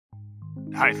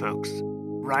Hi folks,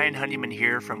 Ryan Honeyman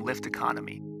here from Lift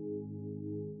Economy.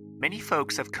 Many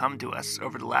folks have come to us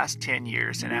over the last 10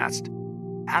 years and asked,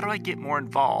 how do I get more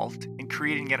involved in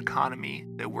creating an economy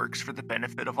that works for the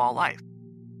benefit of all life?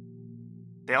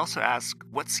 They also ask,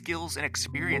 what skills and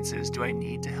experiences do I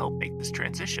need to help make this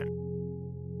transition?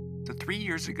 So 3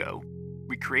 years ago,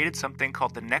 we created something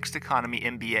called the Next Economy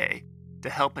MBA to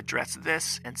help address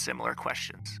this and similar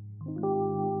questions.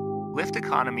 Lift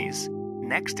Economy's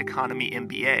Next Economy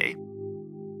MBA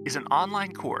is an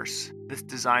online course that's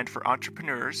designed for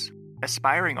entrepreneurs,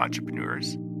 aspiring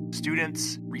entrepreneurs,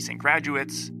 students, recent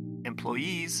graduates,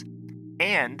 employees,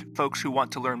 and folks who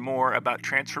want to learn more about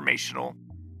transformational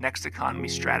next economy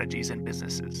strategies and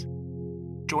businesses.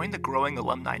 Join the growing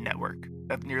alumni network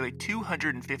of nearly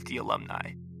 250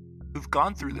 alumni who've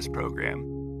gone through this program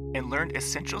and learned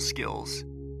essential skills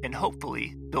and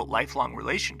hopefully built lifelong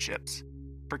relationships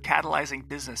for catalyzing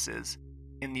businesses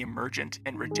in the emergent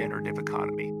and regenerative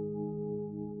economy.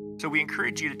 So we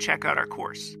encourage you to check out our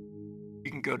course.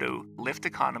 You can go to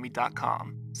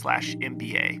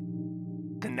lifteconomy.com/MBA.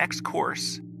 The next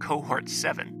course, Cohort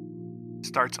 7,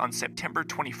 starts on September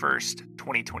 21st,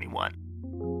 2021.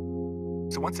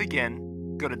 So once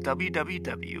again, go to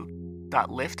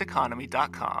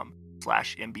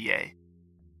www.lifteconomy.com/MBA.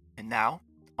 And now,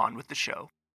 on with the show.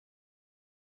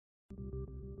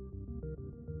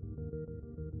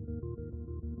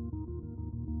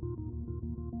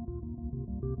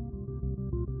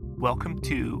 Welcome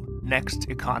to Next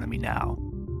Economy Now.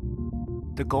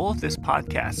 The goal of this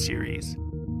podcast series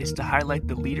is to highlight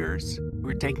the leaders who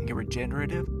are taking a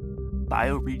regenerative,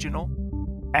 bioregional,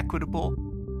 equitable,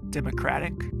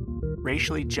 democratic,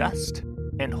 racially just,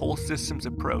 and whole systems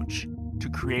approach to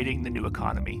creating the new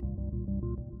economy.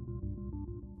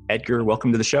 Edgar,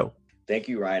 welcome to the show. Thank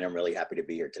you, Ryan. I'm really happy to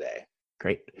be here today.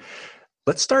 Great.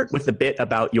 Let's start with a bit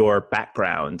about your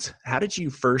background. How did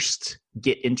you first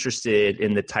get interested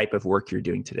in the type of work you're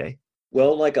doing today?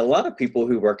 Well, like a lot of people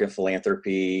who work in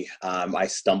philanthropy, I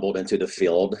stumbled into the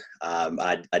field.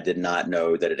 I did not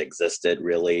know that it existed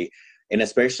really. And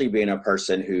especially being a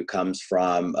person who comes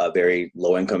from a very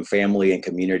low-income family and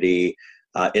community,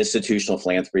 institutional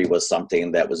philanthropy was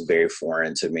something that was very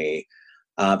foreign to me.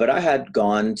 But I had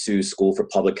gone to school for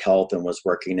public health and was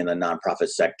working in the nonprofit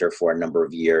sector for a number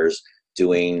of years,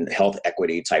 doing health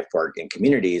equity type work in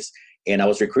communities. And I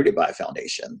was recruited by a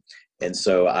foundation. And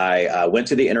so I went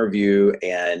to the interview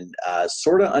and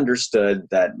sort of understood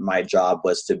that my job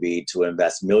was to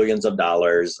invest millions of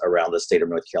dollars around the state of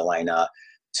North Carolina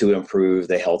to improve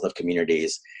the health of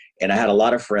communities. And I had a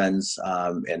lot of friends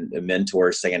and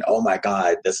mentors saying, oh my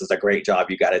God, this is a great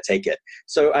job, you got to take it.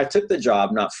 So I took the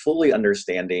job not fully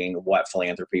understanding what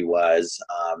philanthropy was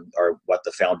or what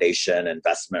the foundation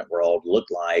investment world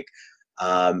looked like.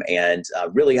 And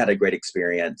really had a great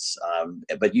experience,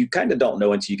 but you kind of don't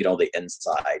know until you get on the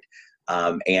inside.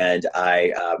 And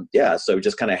so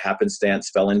just kind of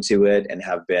happenstance fell into it and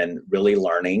have been really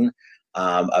learning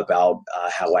about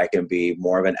how I can be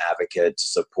more of an advocate to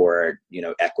support,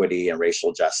 equity and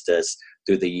racial justice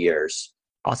through the years.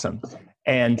 Awesome.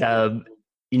 And,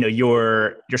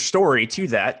 your story to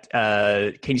that,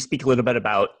 can you speak a little bit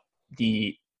about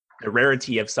the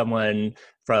rarity of someone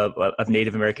of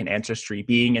Native American ancestry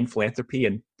being in philanthropy,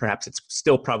 and perhaps it's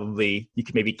still probably, you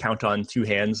can maybe count on two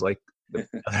hands like the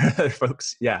other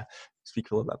folks. Yeah.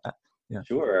 Speak a little about that. Yeah.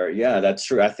 Sure. Yeah, that's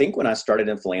true. I think when I started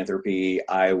in philanthropy,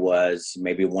 I was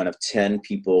maybe one of 10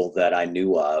 people that I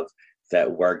knew of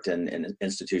that worked in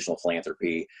institutional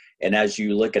philanthropy. And as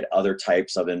you look at other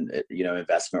types of,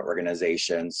 investment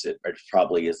organizations, it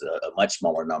probably is a much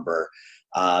smaller number.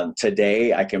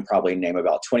 Today, I can probably name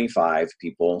about 25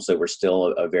 people. So we're still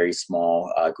a very small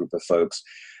group of folks.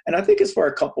 And I think it's for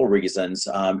a couple of reasons.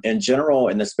 In general,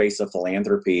 in the space of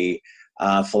philanthropy,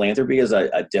 philanthropy is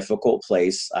a difficult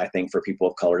place, I think, for people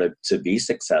of color to be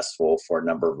successful for a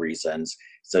number of reasons.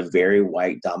 It's a very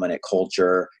white dominant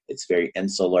culture. It's very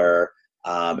insular.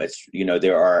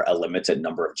 There are a limited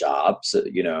number of jobs,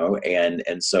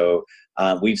 and so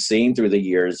we've seen through the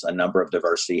years a number of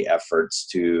diversity efforts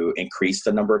to increase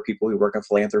the number of people who work in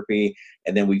philanthropy.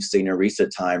 And then we've seen in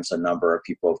recent times a number of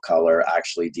people of color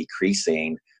actually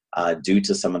decreasing due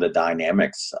to some of the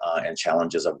dynamics and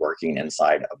challenges of working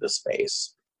inside of the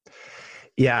space.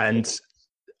 Yeah, and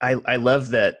I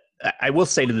love that. I will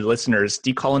say to the listeners,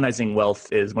 Decolonizing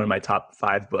Wealth is one of my top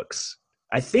 5 books.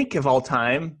 I think of all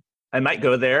time. I might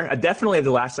go there. Definitely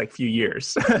the last few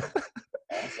years,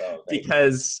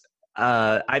 because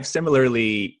I've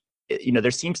similarly, there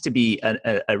seems to be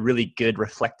a really good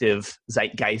reflective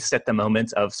zeitgeist at the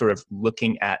moment of sort of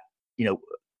looking at,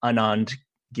 unowned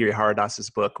Giri Haridas's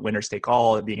book, Winners Take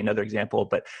All, being another example.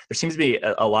 But there seems to be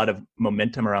a lot of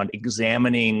momentum around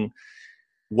examining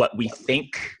what we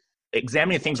think,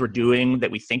 examining the things we're doing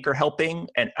that we think are helping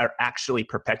and are actually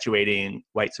perpetuating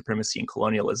white supremacy and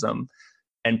colonialism.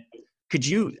 And could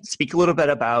you speak a little bit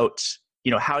about,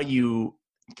 how you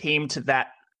came to that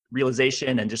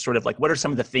realization, and just sort of like, what are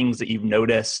some of the things that you've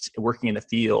noticed working in the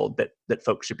field that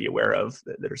folks should be aware of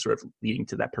that are sort of leading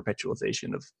to that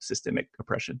perpetualization of systemic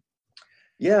oppression?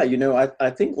 Yeah, I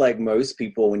think like most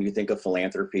people, when you think of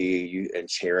philanthropy and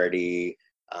charity,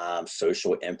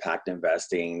 social impact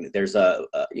investing, there's a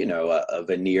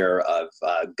veneer of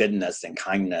goodness and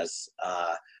kindness,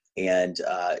 and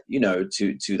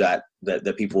to that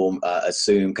the people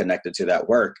assume connected to that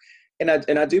work. And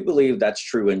I do believe that's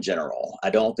true in general.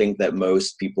 I don't think that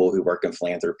most people who work in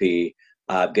philanthropy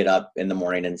get up in the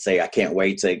morning and say, I can't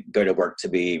wait to go to work to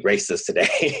be racist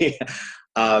today.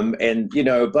 But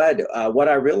what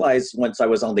I realized once I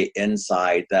was on the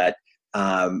inside, that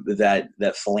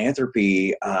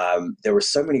philanthropy, there were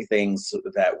so many things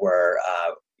that were,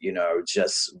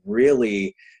 just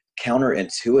really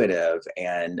counterintuitive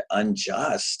and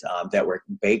unjust, that were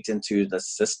baked into the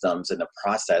systems and the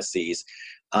processes.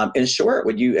 In short,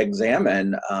 when you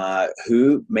examine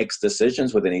who makes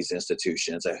decisions within these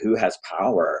institutions and who has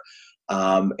power,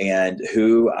 and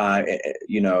who,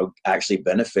 actually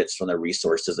benefits from the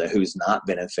resources and who's not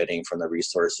benefiting from the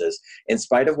resources, in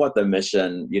spite of what the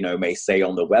mission, may say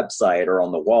on the website or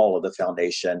on the wall of the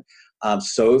foundation,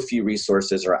 so few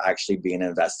resources are actually being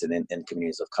invested in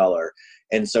communities of color.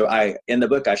 And so in the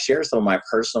book, I share some of my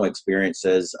personal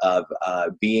experiences of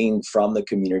being from the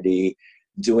community,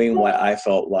 doing what I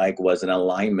felt like was an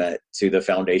alignment to the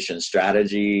foundation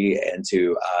strategy and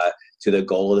to the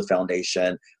goal of the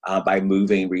foundation, by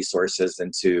moving resources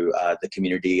into the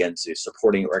community and to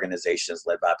supporting organizations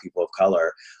led by people of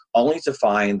color, only to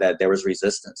find that there was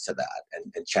resistance to that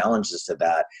and challenges to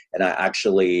that. And I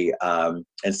actually,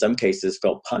 in some cases,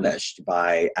 felt punished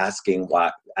by asking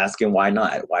why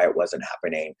not, why it wasn't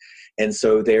happening. And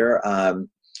so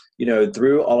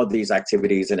through all of these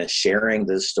activities and in sharing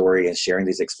this story and sharing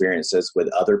these experiences with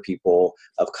other people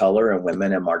of color and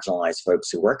women and marginalized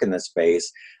folks who work in this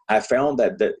space, I found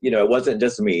that it wasn't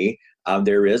just me.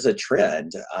 There is a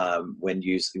trend when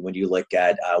you look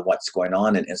at what's going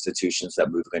on in institutions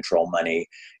that move control money,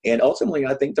 and ultimately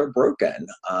I think they're broken,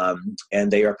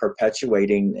 and they are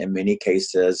perpetuating in many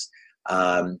cases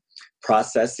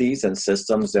processes and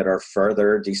systems that are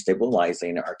further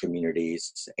destabilizing our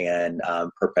communities and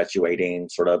perpetuating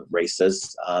sort of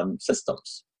racist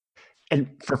systems. And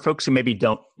for folks who maybe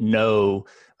don't know,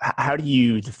 how do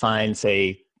you define,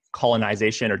 say,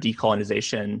 colonization or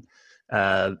decolonization,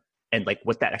 and like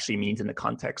what that actually means in the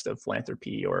context of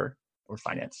philanthropy or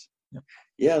finance?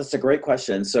 Yeah, that's a great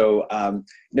question. So,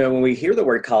 when we hear the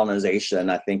word colonization,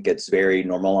 I think it's very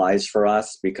normalized for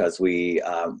us because we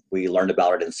learned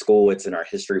about it in school. It's in our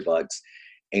history books.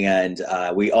 And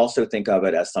we also think of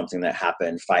it as something that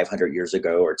happened 500 years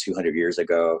ago or 200 years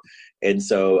ago. And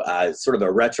so sort of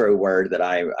a retro word that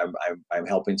I'm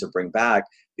helping to bring back,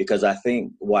 because I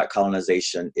think what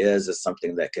colonization is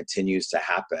something that continues to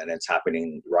happen. It's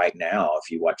happening right now. If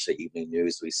you watch the evening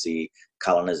news, we see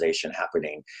colonization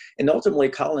happening. And ultimately,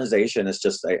 colonization is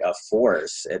just a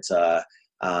force. It's a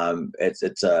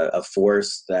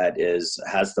force that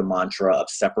has the mantra of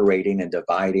separating and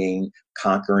dividing,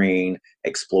 conquering,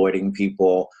 exploiting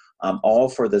people, all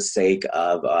for the sake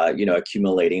of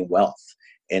accumulating wealth.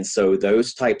 And so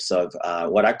those types of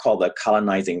what I call the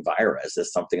colonizing virus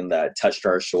is something that touched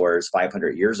our shores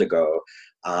 500 years ago,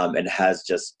 and has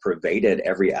just pervaded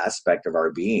every aspect of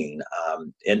our being.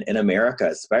 In America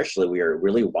especially, we are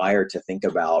really wired to think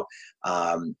about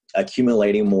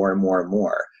accumulating more and more and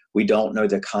more. We don't know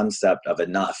the concept of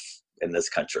enough in this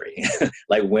country.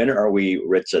 Like, when are we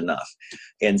rich enough?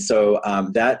 And so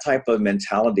that type of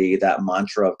mentality, that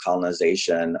mantra of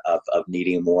colonization, of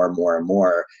needing more and more and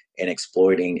more, and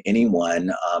exploiting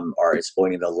anyone or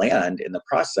exploiting the land in the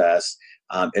process,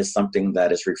 is something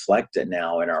that is reflected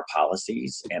now in our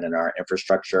policies and in our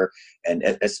infrastructure, and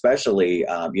especially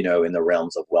in the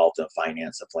realms of wealth and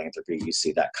finance and philanthropy. You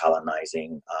see that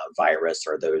colonizing virus,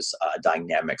 or those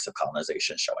dynamics of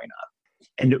colonization showing up.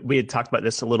 And we had talked about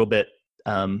this a little bit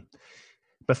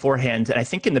beforehand. And I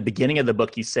think in the beginning of the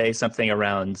book, you say something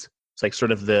around, it's like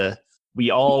sort of we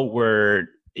all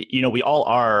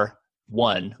are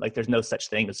one. Like, there's no such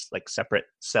thing as like separate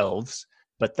selves.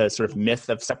 But the sort of myth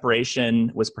of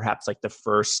separation was perhaps like the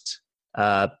first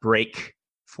break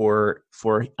for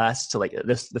us to, like,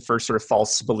 the first sort of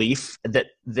false belief that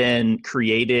then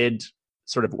created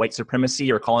sort of white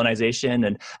supremacy or colonization.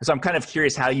 And so I'm kind of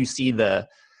curious how you see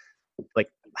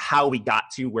how we got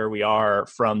to where we are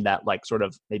from that like sort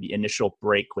of maybe initial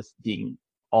break with being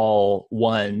all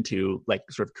one to like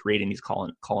sort of creating these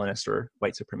colonist or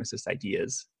white supremacist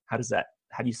ideas. How do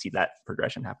you see that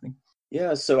progression happening?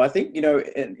 Yeah, so I think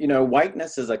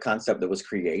whiteness is a concept that was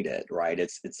created, right?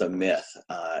 It's a myth.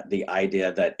 The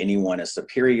idea that anyone is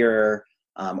superior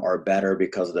or better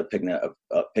because of the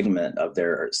pigment of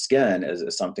their skin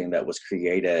is something that was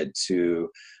created to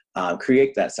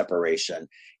create that separation.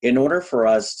 In order for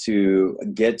us to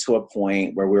get to a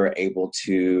point where we were able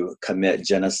to commit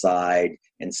genocide,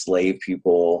 enslave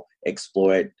people,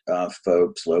 exploit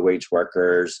folks, low-wage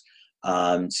workers,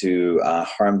 to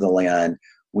harm the land,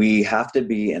 we have to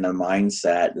be in a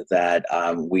mindset that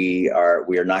we are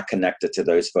not connected to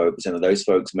those folks, and those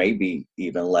folks may be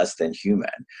even less than human,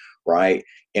 right?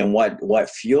 And what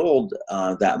fueled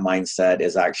that mindset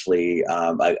is actually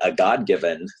a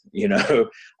God-given,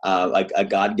 a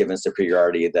God-given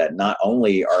superiority, that not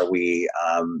only are we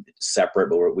separate,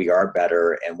 but we are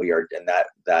better, and we are, and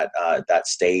that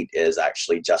state is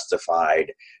actually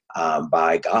justified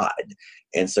by God.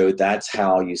 And so that's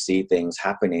how you see things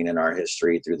happening in our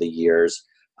history through the years.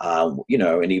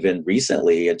 And even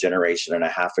recently, a generation and a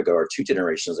half ago or 2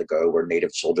 generations ago, where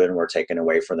Native children were taken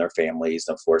away from their families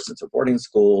and forced into boarding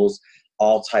schools,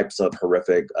 all types of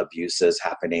horrific abuses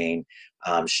happening,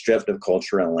 stripped of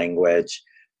culture and language.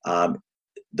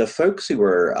 The folks who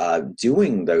were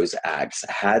doing those acts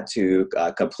had to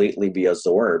completely be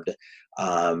absorbed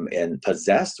and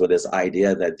possessed with this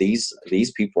idea that these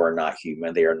people are not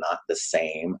human, they are not the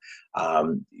same.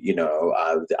 I'm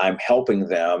helping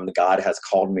them. God has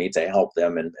called me to help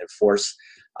them and force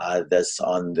this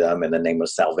on them in the name of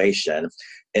salvation.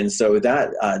 And so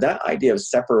that idea of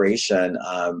separation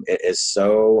is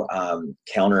so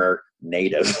counter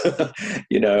Native.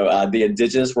 The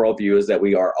indigenous worldview is that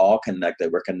we are all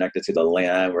connected. We're connected to the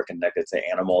land. We're connected to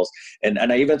animals. And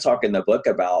I even talk in the book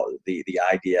about the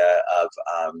idea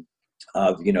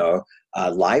of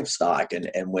livestock, and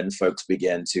when folks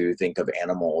begin to think of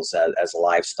animals as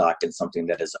livestock and something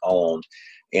that is owned.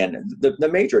 And the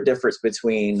major difference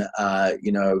between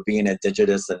being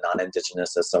indigenous and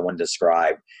non-indigenous, as someone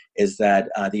described, is that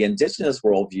the indigenous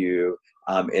worldview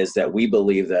is that we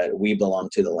believe that we belong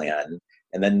to the land,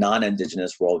 and the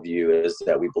non-indigenous worldview is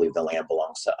that we believe the land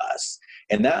belongs to us.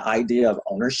 And that idea of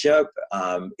ownership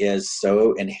is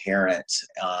so inherent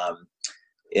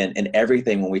in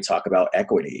everything when we talk about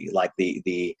equity. Like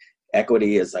the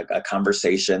equity is like a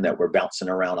conversation that we're bouncing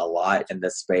around a lot in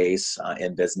this space,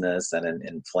 in business and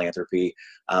in philanthropy.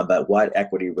 But what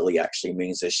equity really actually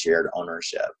means is shared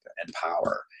ownership and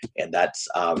power. And that's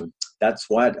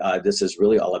what this is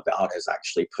really all about, is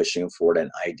actually pushing forward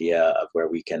an idea of where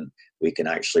we can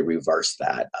actually reverse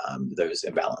that, those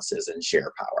imbalances and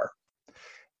share power.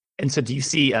 And so do you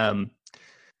see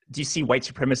white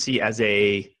supremacy as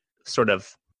a sort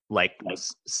of like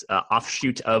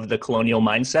offshoot of the colonial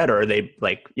mindset, or are they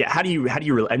like, how do you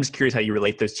I'm just curious how you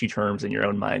relate those two terms in your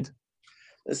own mind?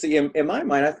 Let's see, in my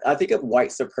mind, I think of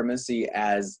white supremacy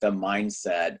as the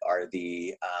mindset, or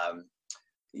the,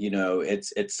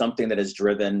 it's something that is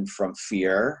driven from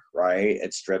fear, right?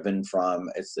 It's driven from,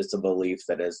 it's a belief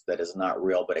that is not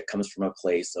real, but it comes from a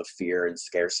place of fear and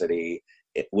scarcity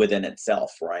within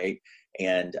itself, right?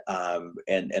 And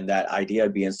that idea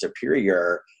of being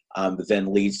superior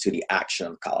then leads to the action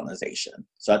of colonization.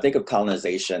 So I think of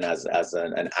colonization as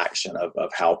an action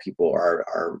of how people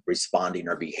are responding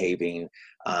or behaving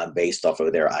based off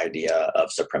of their idea of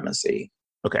supremacy.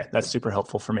 Okay, that's super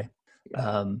helpful for me.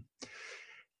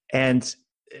 And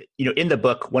in the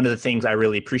book, one of the things I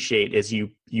really appreciate is you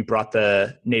brought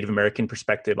the Native American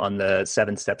perspective on the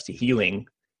 7 steps to healing.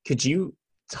 Could you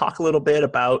talk a little bit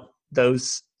about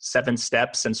those 7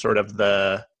 steps and sort of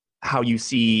how you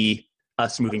see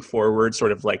us moving forward?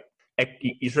 Sort of like,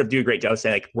 you sort of do a great job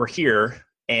saying, like, we're here,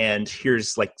 and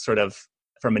here's like sort of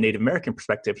from a Native American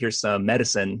perspective, here's some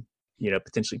medicine,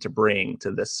 potentially to bring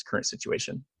to this current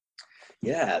situation.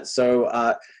 Yeah. So,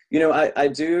 I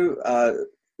do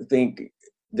think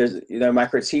there's, my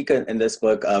critique in this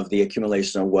book of the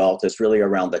accumulation of wealth is really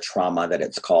around the trauma that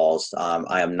it's caused.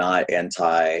 I am not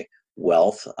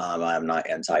anti-wealth. I am not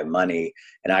anti-money.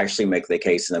 And I actually make the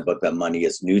case in the book that money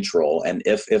is neutral. And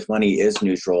if money is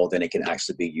neutral, then it can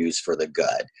actually be used for the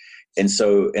good. And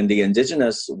so in the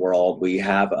indigenous world, we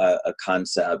have a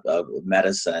concept of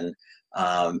medicine.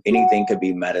 Anything could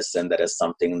be medicine that is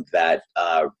something that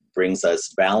brings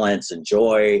us balance and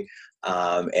joy,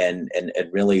 and it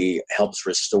really helps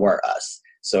restore us.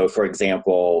 So for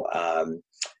example,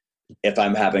 if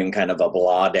I'm having kind of a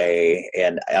blah day,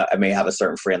 and I may have a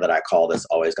certain friend that I call that's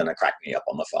always going to crack me up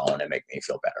on the phone and make me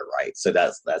feel better, right? So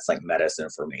that's like medicine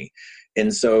for me.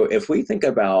 And so if we think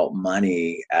about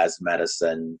money as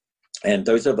medicine, and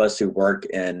those of us who work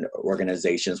in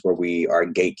organizations where we are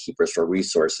gatekeepers for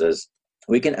resources,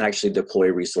 we can actually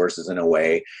deploy resources in a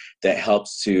way that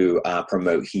helps to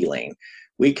promote healing.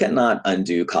 We cannot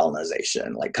undo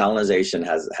colonization. Like, colonization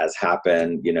has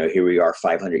happened. Here we are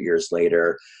 500 years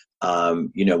later. When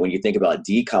you think about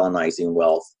decolonizing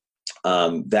wealth,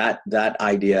 that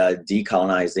idea,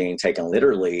 decolonizing, taken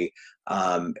literally,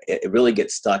 it really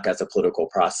gets stuck as a political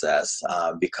process,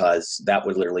 because that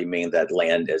would literally mean that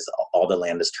all the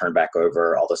land is turned back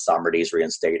over, all the sovereignty is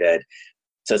reinstated.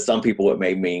 To some people, it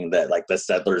may mean that like the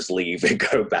settlers leave and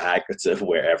go back to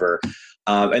wherever.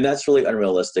 And that's really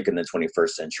unrealistic in the 21st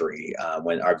century,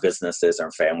 when our businesses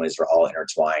and families are all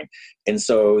intertwined. And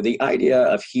so the idea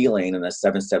of healing and the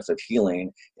 7 steps of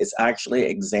healing is actually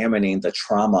examining the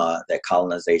trauma that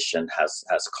colonization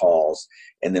has caused.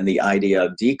 And then the idea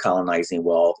of decolonizing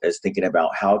wealth is thinking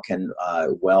about how can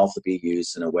wealth be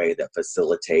used in a way that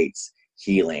facilitates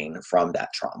healing from that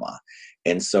trauma.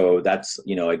 And so that's,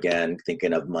 again,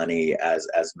 thinking of money as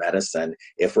medicine.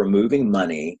 If we're moving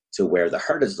money to where the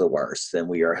hurt is the worst, then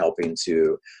we are helping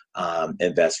to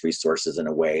invest resources in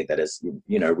a way that is,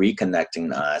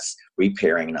 reconnecting us,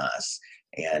 repairing us,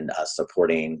 and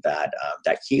supporting that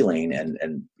healing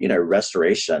and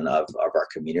restoration of our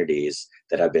communities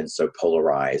that have been so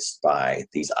polarized by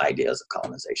these ideas of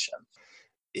colonization.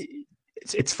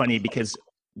 It's funny because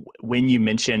when you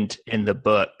mentioned in the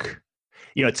book,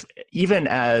 it's even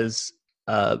as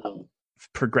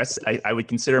progressive, I would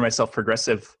consider myself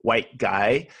progressive white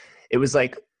guy. It was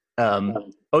like,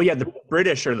 oh yeah, the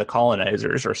British are the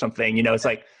colonizers or something. It's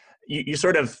like you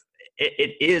sort of,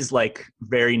 it is like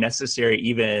very necessary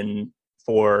even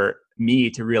for me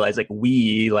to realize like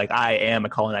I am a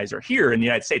colonizer here in the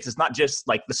United States. It's not just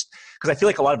like this, because I feel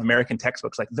like a lot of American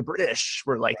textbooks, like the British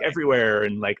were like everywhere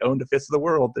and like owned a fifth of the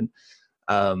world. And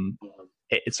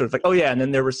it's sort of like, oh yeah, and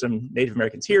then there were some Native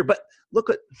Americans here, but look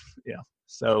at,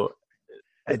 so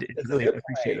I really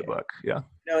appreciate the book. Yeah.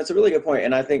 No, it's a really good point.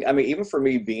 And I think, even for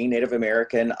me being Native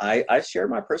American, I share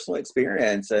my personal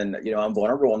experience, and, I'm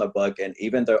vulnerable in the book. And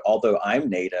although I'm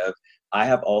Native, I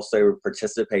have also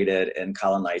participated in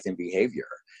colonizing behavior.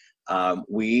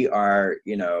 We are,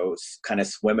 kind of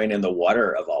swimming in the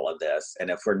water of all of this. And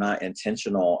if we're not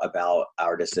intentional about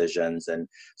our decisions and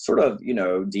sort of,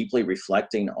 deeply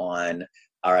reflecting on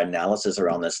our analysis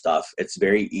around this stuff, it's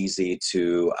very easy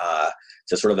to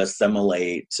sort of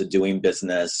assimilate to doing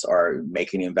business or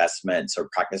making investments or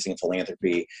practicing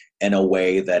philanthropy in a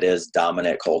way that is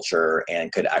dominant culture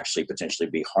and could actually potentially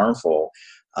be harmful.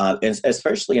 And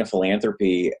especially in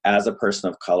philanthropy, as a person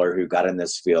of color who got in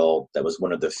this field, that was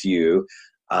one of the few,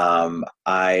 there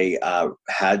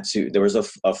was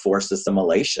a forced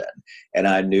assimilation. And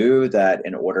I knew that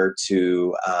in order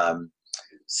to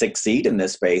succeed in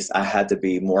this space, I had to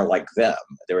be more like them.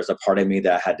 There was a part of me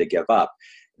that I had to give up.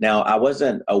 Now, I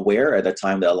wasn't aware at the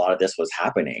time that a lot of this was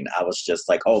happening. I was just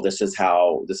like, oh, this is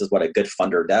what a good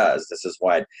funder does. This is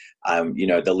what,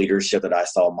 the leadership that I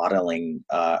saw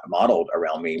modeled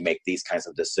around me make these kinds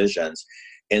of decisions.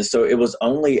 And so it was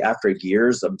only after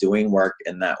years of doing work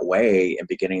in that way and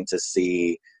beginning to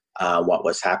see what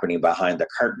was happening behind the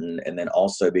curtain, and then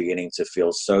also beginning to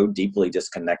feel so deeply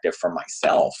disconnected from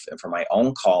myself and from my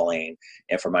own calling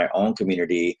and from my own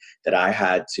community, that I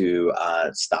had to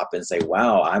stop and say,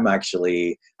 wow, I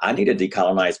need to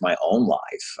decolonize my own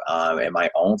life and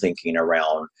my own thinking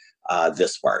around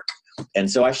this work. And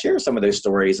so I share some of those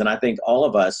stories, and I think all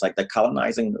of us, like the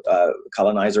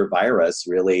colonizer virus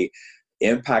really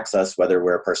impacts us, whether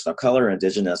we're a person of color,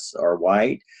 indigenous, or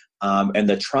white. And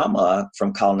the trauma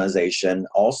from colonization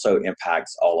also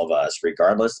impacts all of us,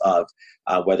 regardless of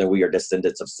whether we are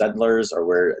descendants of settlers or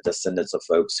we're descendants of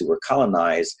folks who were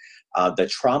colonized. The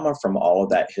trauma from all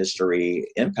of that history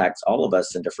impacts all of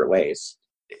us in different ways.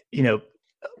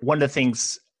 One of the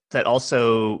things that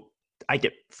also I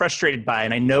get frustrated by,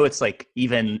 and I know it's like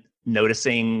even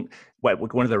noticing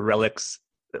one of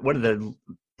the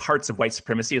parts of white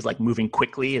supremacy is like moving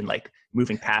quickly and like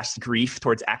moving past grief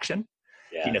towards action.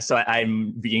 Yeah. So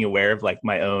I'm being aware of like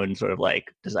my own sort of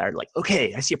like desire to like,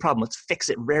 okay, I see a problem, let's fix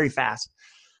it very fast.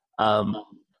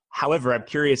 However, I'm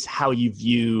curious how you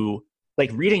view,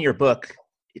 like reading your book,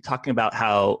 talking about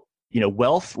how,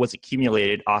 wealth was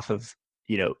accumulated off of,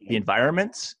 the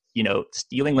environment,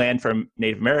 stealing land from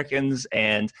Native Americans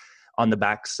and on the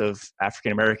backs of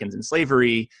African Americans in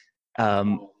slavery,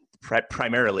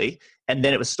 primarily. And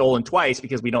then it was stolen twice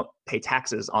because we don't pay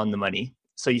taxes on the money.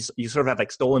 so you sort of have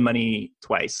like stolen money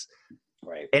twice.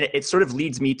 Right. And it sort of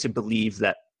leads me to believe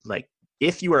that like,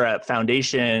 if you are a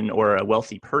foundation or a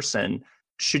wealthy person,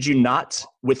 should you not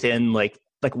within like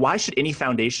why should any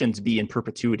foundations be in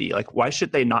perpetuity? Like, why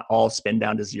should they not all spin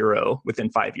down to zero within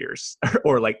 5 years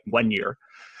or like 1 year?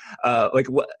 Like,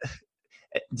 what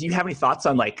do you have any thoughts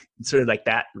on like sort of like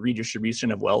that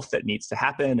redistribution of wealth that needs to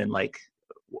happen? And like,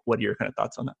 what are your kind of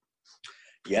thoughts on that?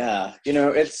 Yeah,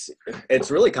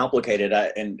 it's really complicated.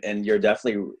 And you're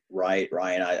definitely right,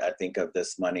 Ryan. I think of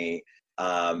this money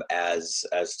as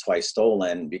twice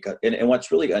stolen, because and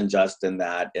what's really unjust in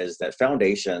that is that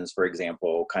foundations, for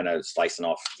example, kind of slicing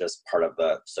off this part of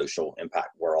the social impact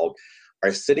world,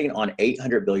 are sitting on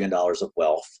 $800 billion of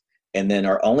wealth, and then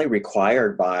are only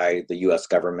required by the U.S.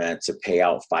 government to pay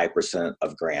out 5%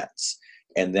 of grants.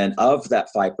 And then of that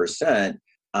 5%,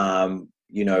 a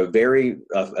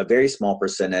very small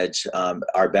percentage.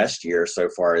 Our best year so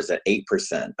far is that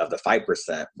 8% of the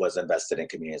 5% was invested in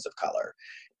communities of color.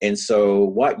 And so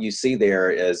what you see there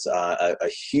is a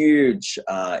huge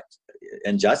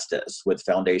injustice, with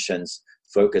foundations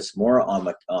focused more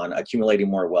on accumulating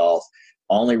more wealth,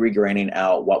 only regranting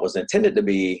out what was intended to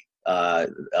be a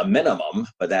minimum,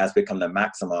 but that has become the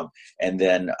maximum, and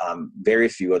then very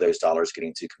few of those dollars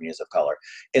getting to communities of color.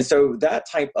 And so that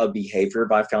type of behavior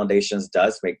by foundations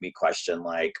does make me question,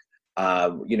 like,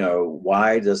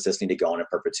 why does this need to go on in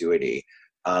perpetuity?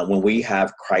 When we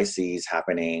have crises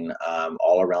happening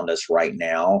all around us right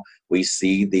now, we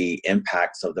see the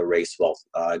impacts of the race-wealth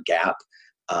gap,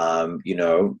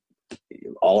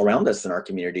 all around us in our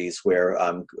communities, where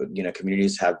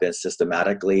communities have been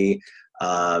systematically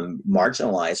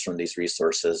marginalized from these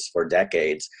resources for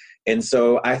decades. And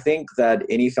so I think that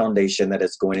any foundation that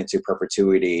is going into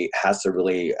perpetuity has to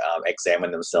really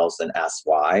examine themselves and ask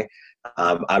why.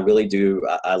 I really do.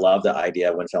 I love the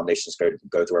idea when foundations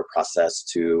go through a process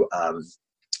to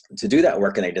do that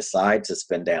work and they decide to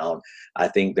spin down. I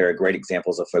think there are great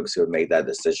examples of folks who have made that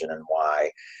decision and why.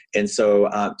 And so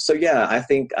yeah, I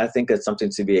think it's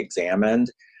something to be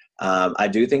examined. I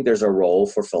do think there's a role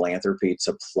for philanthropy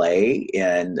to play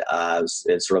in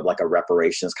sort of like a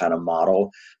reparations kind of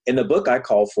model. In the book, I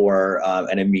call for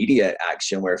an immediate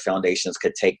action where foundations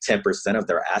could take 10% of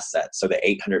their assets, so the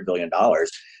 $800 billion.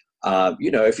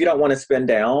 If you don't want to spend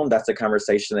down, that's a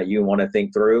conversation that you want to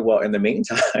think through. Well, in the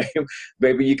meantime,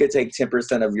 maybe you could take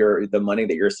 10% of the money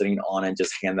that you're sitting on and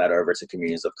just hand that over to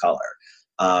communities of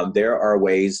color. There are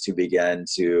ways to begin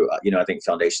to, I think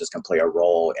foundations can play a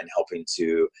role in helping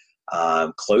to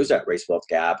close that race wealth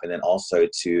gap, and then also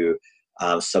to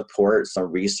support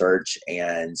some research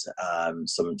and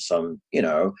some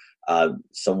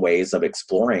ways of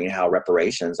exploring how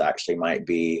reparations actually might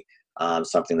be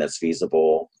something that's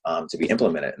feasible to be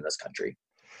implemented in this country.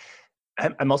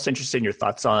 I'm also interested in your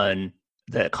thoughts on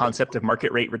the concept of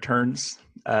market rate returns.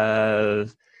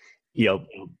 It's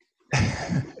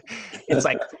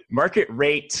like market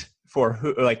rate for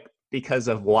who, like, because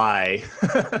of why.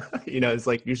 It's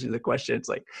like usually the question. It's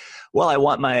like, well, I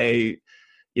want my,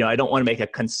 I don't want to make a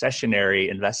concessionary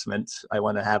investment. I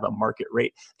want to have a market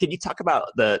rate. Can you talk about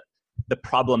the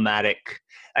problematic?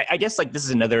 I guess like this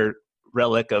is another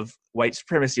relic of white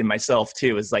supremacy in myself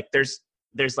too, is like there's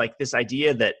like this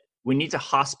idea that we need to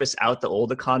hospice out the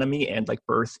old economy and like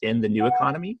birth in the new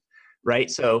economy, right?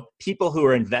 So people who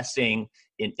are investing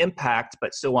in impact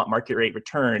but still want market rate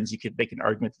returns, you could make an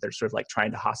argument that they're sort of like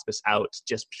trying to hospice out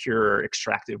just pure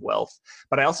extractive wealth.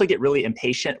 But I also get really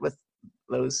impatient with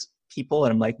those people,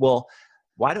 and I'm like, well,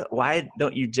 why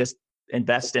don't you just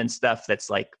invest in stuff that's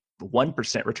like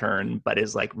 1% return but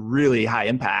is like really high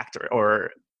impact?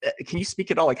 Or can you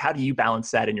speak at all? Like, how do you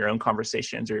balance that in your own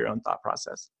conversations or your own thought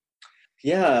process?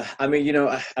 Yeah, I mean,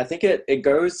 I think it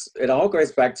all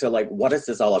goes back to like, what is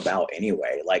this all about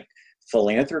anyway? Like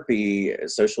philanthropy,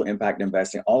 social impact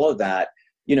investing, all of that,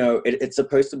 it's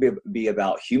supposed to be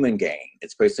about human gain.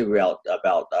 It's supposed to be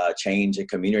about change in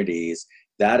communities.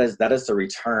 That is the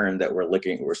return that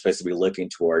we're supposed to be looking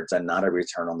towards, and not a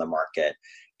return on the market.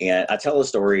 And I tell a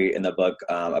story in the book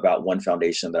about one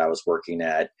foundation that I was working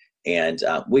at. And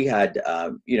we had,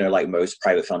 like most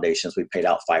private foundations, we paid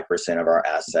out 5% of our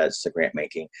assets to grant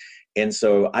making. And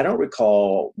so I don't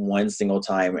recall one single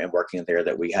time in working there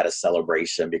that we had a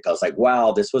celebration because like,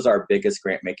 wow, this was our biggest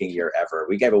grant making year ever.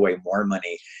 We gave away more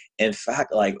money. In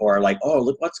fact, oh,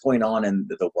 look what's going on in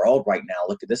the world right now.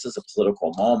 Look, this is a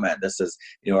political moment. This is,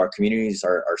 our communities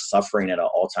are suffering at an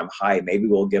all-time high. Maybe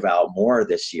we'll give out more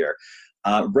this year.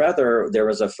 Rather, there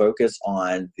was a focus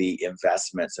on the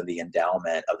investments and the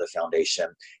endowment of the foundation.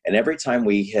 And every time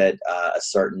we hit a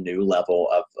certain new level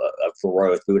of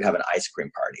growth, we would have an ice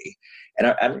cream party. And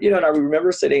I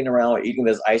remember sitting around eating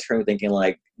this ice cream thinking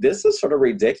like, this is sort of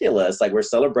ridiculous. Like, we're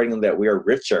celebrating that we are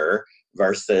richer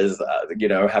versus,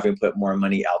 having put more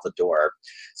money out the door.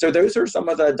 So those are some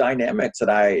of the dynamics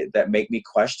that make me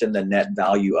question the net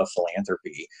value of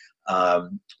philanthropy.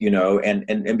 And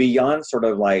beyond sort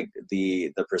of like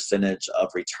the percentage of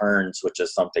returns, which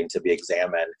is something to be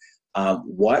examined,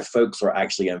 what folks are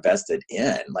actually invested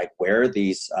in, like where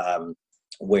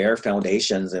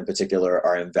foundations in particular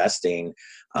are investing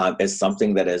is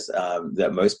something that is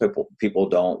that most people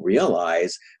don't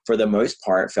realize. For the most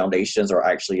part, foundations are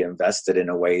actually invested in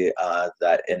a way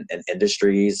that in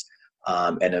industries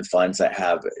and in funds that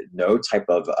have no type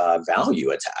of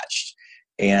value attached.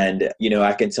 And,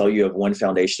 I can tell you of one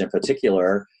foundation in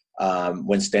particular,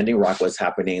 when Standing Rock was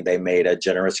happening, they made a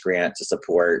generous grant to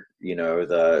support,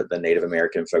 the Native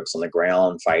American folks on the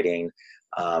ground fighting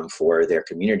for their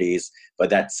communities. But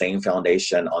that same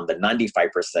foundation, on the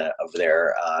 95% of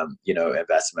their,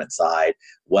 investment side,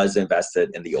 was invested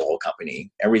in the oil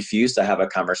company and refused to have a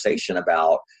conversation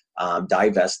about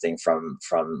divesting from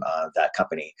that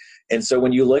company. And so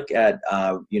when you look at,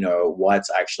 what's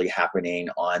actually happening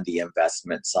on the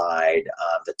investment side,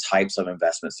 the types of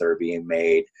investments that are being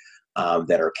made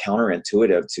that are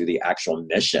counterintuitive to the actual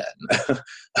mission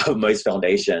of most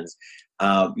foundations,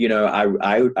 I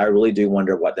really do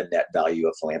wonder what the net value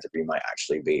of philanthropy might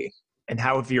actually be. And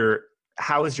how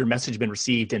has your message been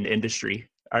received in the industry?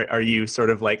 Are you sort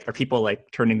of like, are people like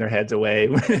turning their heads away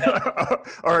or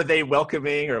are they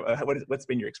welcoming, or what's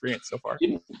been your experience so far?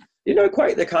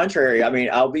 Quite the contrary. I mean,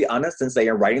 I'll be honest and say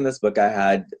in writing this book, I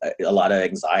had a lot of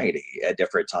anxiety at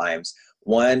different times.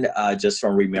 One, just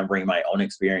from remembering my own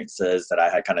experiences that I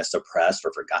had kind of suppressed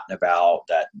or forgotten about,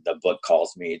 that the book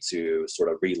calls me to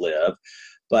sort of relive.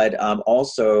 But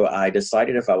also, I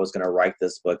decided if I was going to write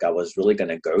this book, I was really going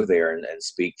to go there and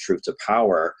speak truth to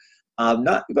power.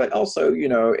 But also,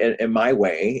 in my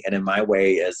way, and in my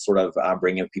way is sort of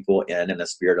bringing people in a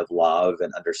spirit of love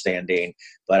and understanding.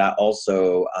 But I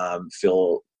also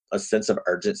feel a sense of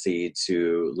urgency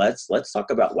to let's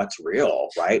talk about what's real,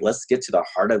 right? Let's get to the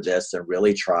heart of this and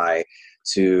really try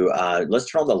to let's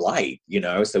turn on the light,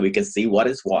 so we can see what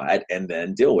is what and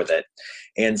then deal with it.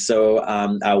 And so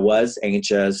I was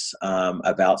anxious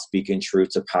about speaking truth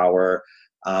to power.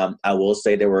 I will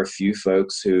say there were a few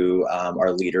folks who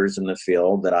are leaders in the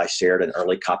field that I shared an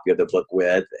early copy of the book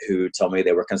with, who told me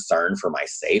they were concerned for my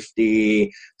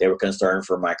safety. They were concerned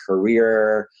for my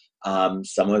career.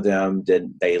 Some of them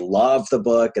they loved the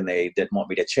book and they didn't want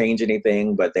me to change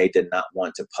anything, but they did not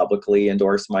want to publicly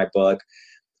endorse my book.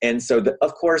 And so,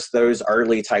 of course, those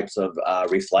early types of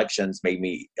reflections made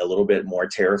me a little bit more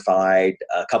terrified.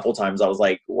 A couple times I was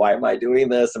like, why am I doing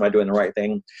this? Am I doing the right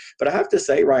thing? But I have to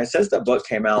say, Ryan, since the book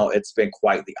came out, it's been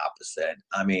quite the opposite.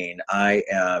 I mean, I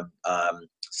am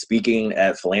speaking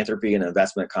at philanthropy and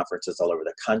investment conferences all over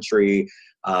the country.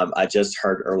 I just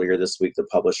heard earlier this week the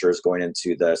publisher is going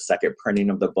into the second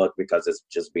printing of the book because it's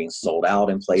just being sold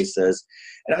out in places.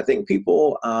 And I think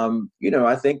people,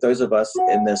 I think those of us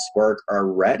in this work are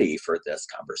ready for this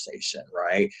conversation,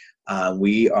 right?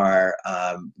 We are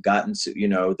gotten to,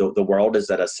 the world is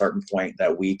at a certain point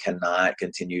that we cannot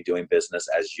continue doing business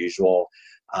as usual.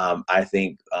 I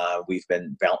think we've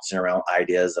been bouncing around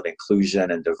ideas of inclusion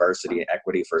and diversity and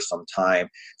equity for some time.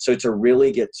 So to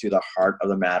really get to the heart of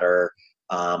the matter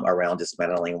around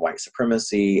dismantling white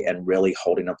supremacy and really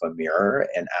holding up a mirror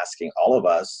and asking all of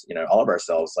us, all of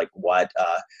ourselves, like what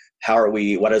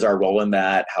is our role in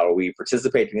that? How are we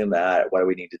participating in that? What do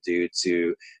we need to do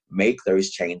to make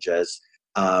those changes?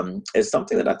 Is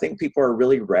something that I think people are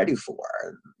really ready for,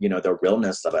 the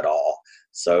realness of it all.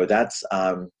 So that's,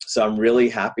 so I'm really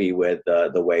happy with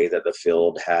the way that the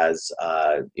field has,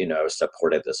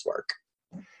 supported this work.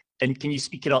 And can you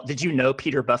speak at all? Did you know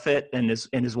Peter Buffett and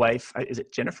his wife? Is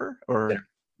it Jennifer? Or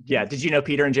yeah, did you know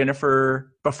Peter and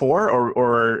Jennifer before,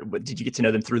 or did you get to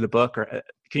know them through the book? Or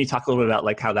can you talk a little bit about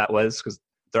like how that was? Because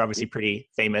they're obviously pretty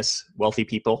famous, wealthy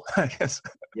people, I guess.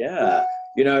 Yeah.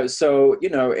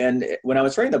 And when I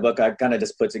was writing the book, I kind of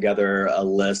just put together a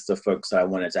list of folks that I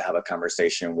wanted to have a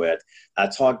conversation with. I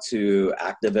talked to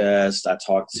activists. I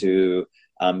talked to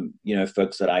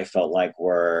folks that I felt like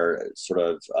were sort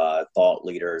of thought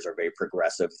leaders or very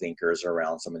progressive thinkers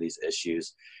around some of these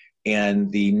issues.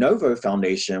 And the Novo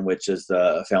Foundation, which is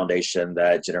the foundation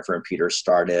that Jennifer and Peter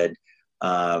started,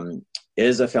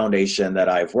 is a foundation that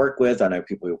I've worked with. I know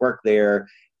people who work there,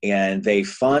 and they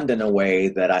fund in a way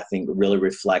that I think really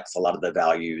reflects a lot of the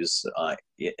values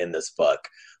in this book.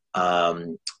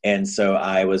 And so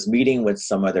I was meeting with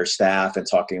some of their staff and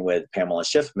talking with Pamela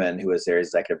Schiffman, who is their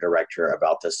executive director,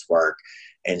 about this work.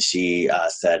 And she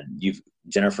said,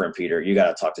 Jennifer and Peter, you got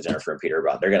to talk to Jennifer and Peter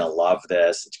about it. They're going to love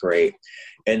this. It's great.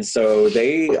 And so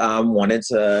they wanted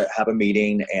to have a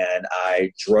meeting, and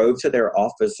I drove to their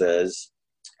offices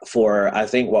for, I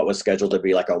think, what was scheduled to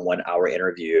be like a 1-hour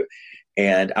interview.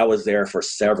 And I was there for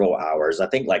several hours, I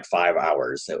think like 5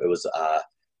 hours.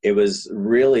 It was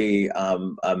really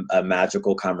a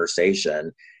magical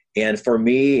conversation. And for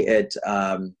me, it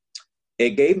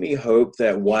gave me hope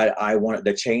that what I wanted,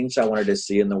 the change I wanted to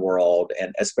see in the world,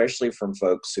 and especially from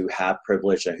folks who have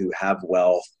privilege and who have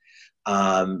wealth,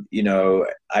 I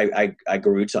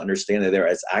grew to understand that there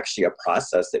is actually a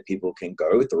process that people can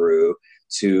go through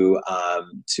to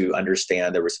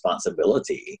understand the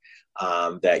responsibility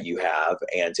that you have,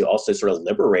 and to also sort of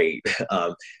liberate.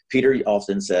 Peter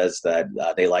often says that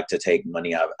they like to take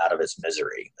money out of its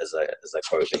misery, as a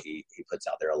quote that he puts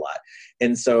out there a lot.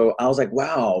 And so I was like,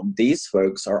 wow, these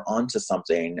folks are onto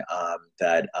something,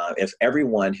 that if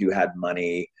everyone who had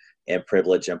money and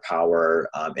privilege and power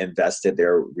invested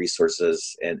their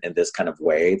resources in this kind of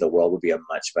way, the world would be a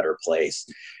much better place.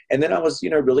 And then I was,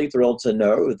 really thrilled to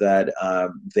know that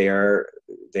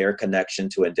their connection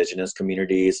to indigenous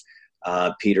communities.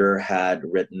 Peter had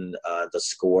written the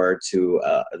score to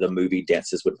the movie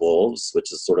Dances with Wolves,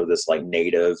 which is sort of this like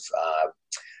native,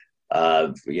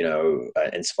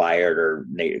 inspired, or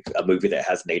a movie that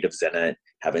has natives in it.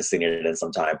 Haven't seen it in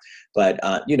some time, but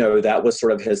that was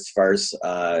sort of his first,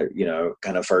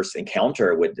 kind of first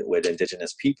encounter with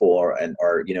indigenous people, or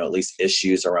at least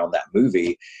issues around that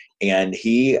movie. And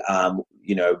he,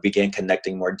 began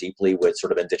connecting more deeply with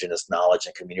sort of indigenous knowledge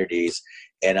and communities.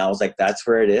 And I was like, that's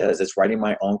where it is. It's right in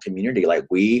my own community. Like,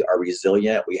 we are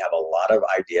resilient. We have a lot of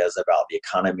ideas about the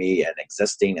economy and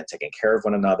existing and taking care of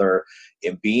one another,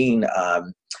 and being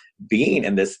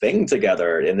in this thing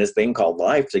together, in this thing called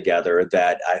life together,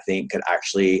 that I think could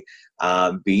actually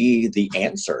be the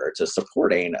answer to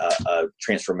supporting a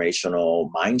transformational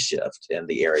mind shift in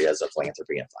the areas of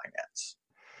philanthropy and finance.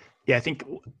 Yeah, I think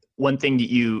one thing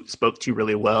that you spoke to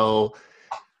really well,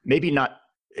 maybe not,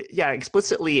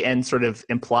 explicitly and sort of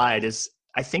implied, is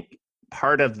I think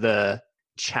part of the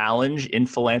challenge in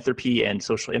philanthropy and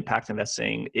social impact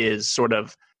investing is sort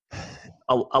of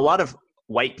a lot of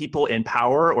white people in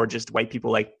power, or just white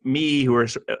people like me, who are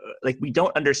like, we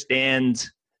don't understand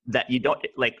that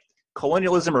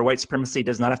colonialism or white supremacy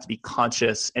does not have to be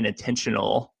conscious and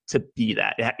intentional to be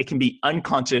that. It can be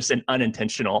unconscious and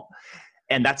unintentional.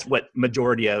 And that's what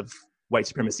majority of white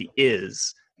supremacy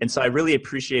is. And so I really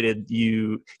appreciated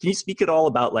you. Can you speak at all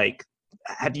about, like,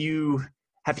 have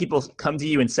people come to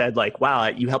you and said, like, wow,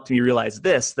 you helped me realize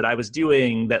this that I was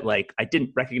doing that, like, I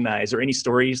didn't recognize, or any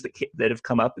stories that have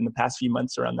come up in the past few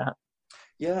months around that?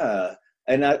 Yeah.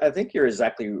 And I think you're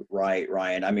exactly right,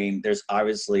 Ryan. I mean, there's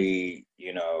obviously,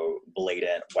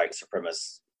 blatant white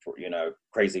supremacists,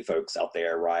 crazy folks out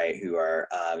there, right, who are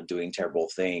doing terrible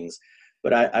things.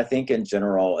 But I think in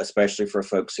general, especially for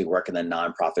folks who work in the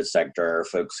nonprofit sector,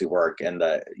 folks who work in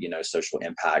the, social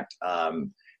impact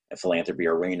and philanthropy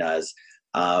arenas,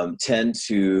 tend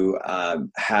to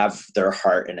have their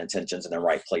heart and intentions in the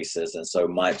right places. And so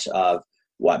much of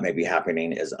what may be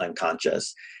happening is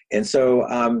unconscious. And so,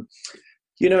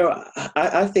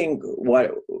 I think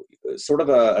what sort of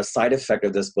a side effect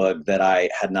of this book that I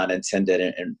had not intended,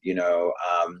 and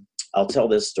I'll tell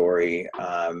this story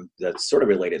that's sort of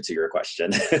related to your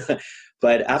question.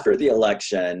 But after the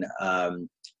election, 2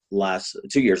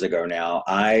 years ago now,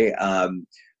 I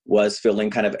was feeling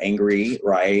kind of angry,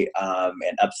 right,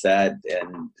 and upset,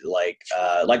 and like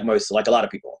a lot of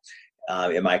people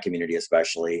in my community,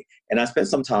 especially. And I spent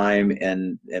some time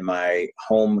in my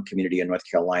home community in North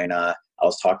Carolina. I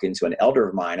was talking to an elder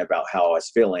of mine about how I was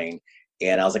feeling.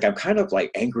 And I was like, I'm kind of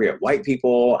like angry at white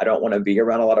people. I don't want to be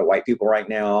around a lot of white people right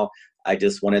now. I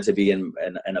just wanted to be in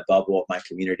a bubble of my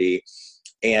community.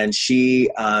 And she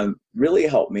really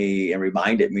helped me and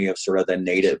reminded me of sort of the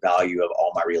native value of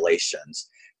all my relations.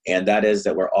 And that is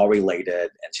that we're all related.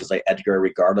 And she's like, Edgar,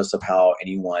 regardless of how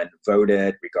anyone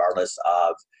voted, regardless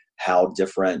of how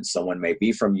different someone may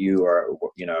be from you, or,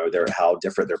 how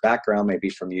different their background may be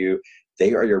from you,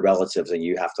 they are your relatives and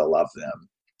you have to love them.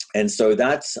 And so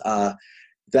that's a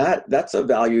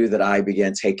value that I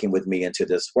began taking with me into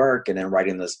this work, and then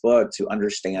writing this book, to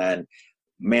understand,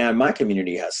 man, my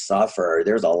community has suffered.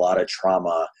 There's a lot of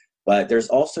trauma, but there's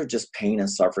also just pain and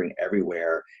suffering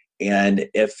everywhere. And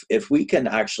if we can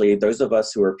actually, those of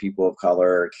us who are people of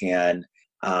color can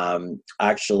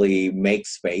actually make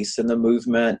space in the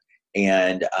movement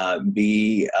and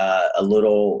be a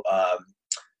little,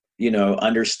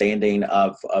 understanding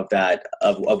of that,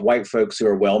 of white folks who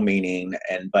are well-meaning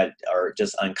but are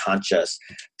just unconscious,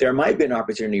 there might be an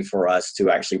opportunity for us to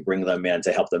actually bring them in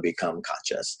to help them become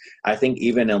conscious. I think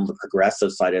even on the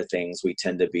progressive side of things, we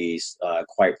tend to be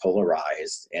quite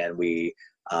polarized, and we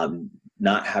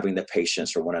not having the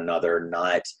patience for one another,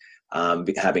 not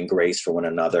having grace for one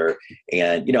another.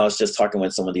 And, I was just talking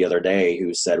with someone the other day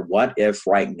who said, what if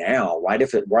right now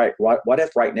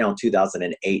in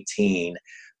 2018,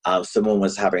 someone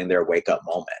was having their wake up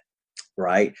moment,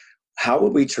 right? How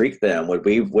would we treat them? Would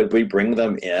we bring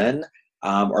them in?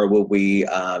 Or will we,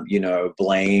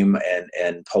 blame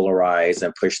and polarize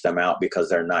and push them out because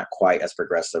they're not quite as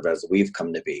progressive as we've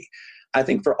come to be? I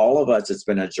think for all of us, it's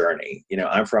been a journey.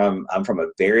 I'm from a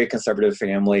very conservative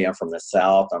family. I'm from the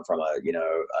South. I'm from a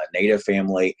Native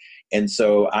family. And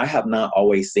so I have not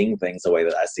always seen things the way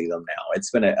that I see them now.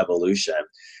 It's been an evolution.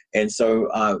 And so,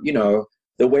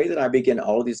 the way that I begin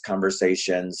all of these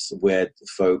conversations with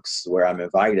folks where I'm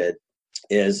invited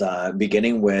is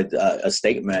beginning with a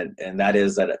statement, and that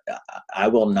is that I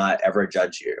will not ever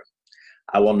judge you.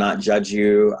 I will not judge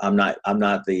you. I'm not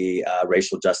the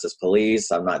racial justice police.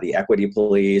 I'm not the equity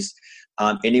police.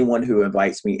 Anyone who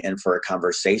invites me in for a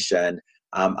conversation,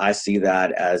 I see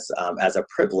that as a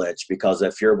privilege, because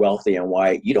if you're wealthy and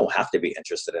white, you don't have to be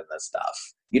interested in this stuff.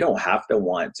 You don't have to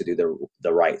want to do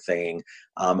the right thing,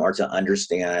 or to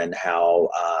understand how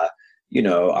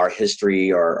our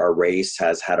history or our race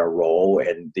has had a role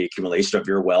in the accumulation of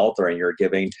your wealth or in your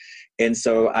giving. And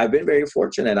so I've been very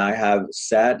fortunate. I have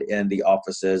sat in the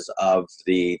offices of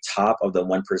the top of the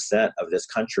 1% of this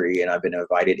country, and I've been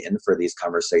invited in for these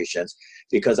conversations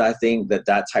because I think that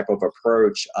type of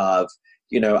approach of,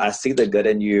 I see the good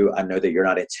in you. I know that you're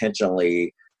not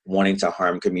intentionally wanting to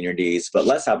harm communities, but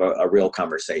let's have a real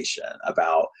conversation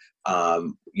about,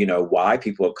 why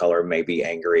people of color may be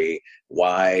angry,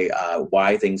 why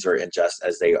things are unjust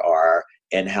as they are,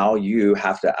 and how you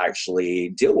have to actually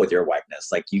deal with your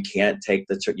whiteness. Like you can't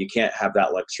have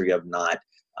that luxury of not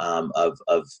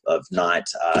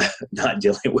not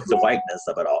dealing with the whiteness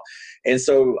of it all. And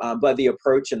so, but the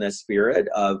approach and the spirit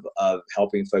of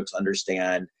helping folks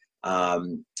understand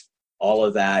all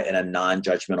of that in a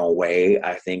non-judgmental way,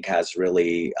 I think has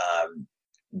really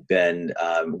been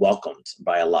welcomed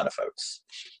by a lot of folks.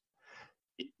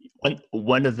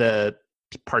 One of the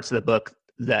parts of the book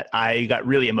that I got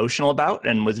really emotional about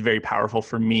and was very powerful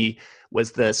for me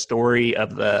was the story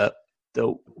of the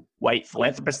white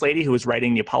philanthropist lady who was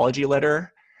writing the apology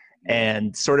letter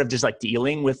and sort of just like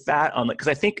dealing with that because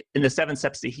I think in the 7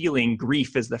 steps to healing,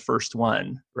 grief is the first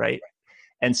one, right?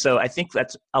 And so I think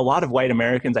that's a lot of white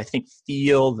Americans, I think,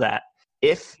 feel that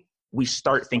if we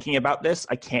start thinking about this,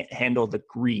 I can't handle the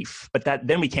grief, but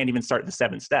then we can't even start the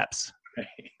 7 steps.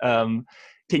 Right.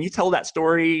 Can you tell that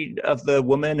story of the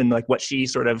woman and like what she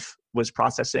sort of was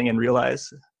processing and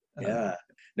realized? Yeah.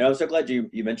 No, I'm so glad you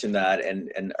mentioned that.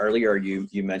 And earlier you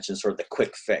mentioned sort of the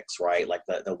quick fix, right? Like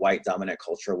the white dominant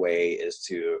culture way is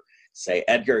to say,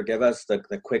 Edgar, give us the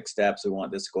quick steps. We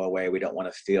want this to go away. We don't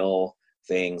want to feel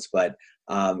things. But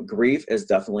grief is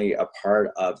definitely a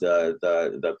part of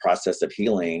the process of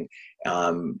healing.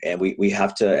 And we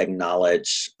have to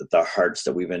acknowledge the hurts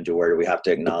that we've endured. We have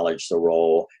to acknowledge the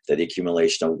role that the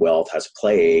accumulation of wealth has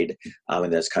played in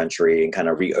this country, and kind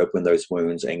of reopen those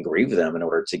wounds and grieve them in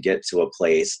order to get to a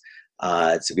place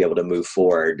to be able to move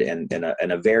forward in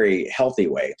a very healthy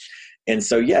way. And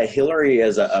so, yeah, Hillary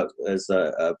is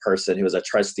a person who is a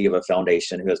trustee of a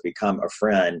foundation who has become a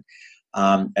friend.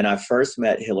 And I first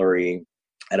met Hillary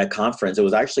at a conference. It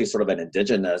was actually sort of an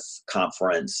indigenous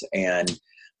conference. And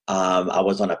I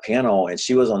was on a panel, and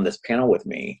she was on this panel with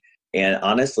me. And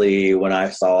honestly, when I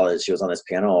saw that she was on this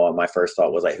panel, my first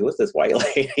thought was like, who is this white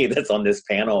lady that's on this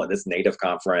panel at this Native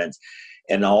conference?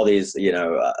 And all these,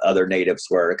 other Natives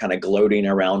were kind of gloating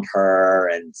around her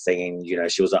and saying,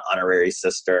 she was an honorary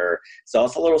sister. So I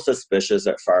was a little suspicious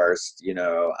at first,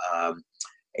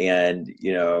 and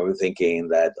thinking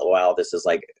that, wow, this is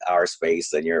like our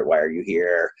space, and why are you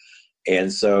here?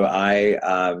 And so I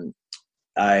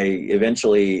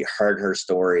eventually heard her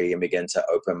story and began to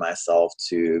open myself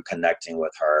to connecting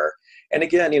with her. And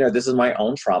again, this is my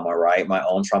own trauma, right? My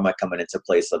own trauma coming into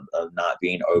place of not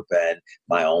being open,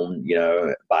 my own,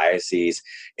 biases.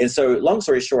 And so long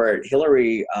story short,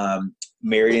 Hillary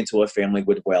married into a family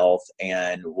with wealth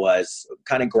and was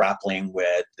kind of grappling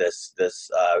with this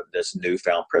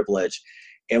newfound privilege.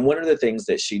 And one of the things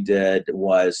that she did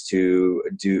was to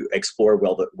explore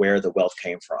where the wealth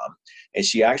came from. And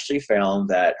she actually found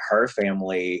that her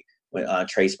family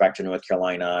traced back to North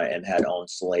Carolina and had owned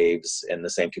slaves in the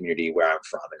same community where I'm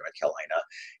from in North Carolina.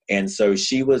 And so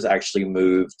she was actually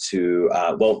moved to,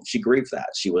 she grieved that.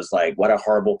 She was like, what a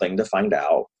horrible thing to find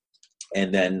out.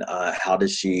 And then how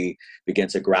does she begin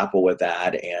to grapple with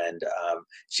that? And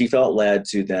she felt led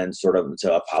to then sort of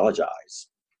to apologize,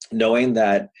 knowing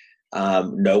that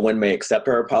no one may accept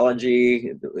her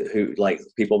apology. Who, like,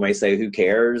 people may say, who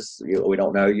cares? We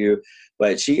don't know you.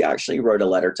 But she actually wrote a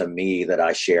letter to me that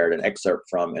I shared an excerpt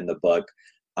from in the book,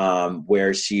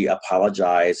 where she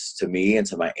apologized to me and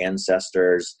to my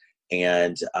ancestors,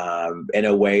 and in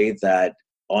a way that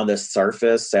on the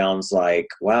surface sounds like,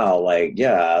 wow, like,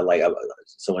 yeah, like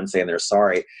someone saying they're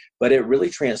sorry. But it really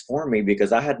transformed me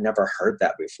because I had never heard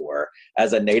that before.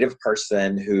 As a Native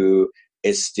person who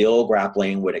is still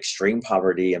grappling with extreme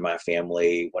poverty in my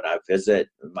family, when I visit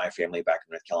my family back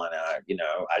in North Carolina,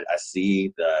 I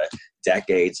see the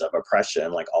decades of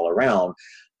oppression like all around.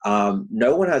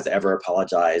 No one has ever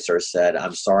apologized or said,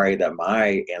 I'm sorry that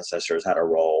my ancestors had a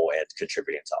role in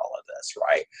contributing to all of this,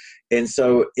 right? And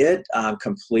so it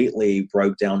completely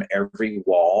broke down every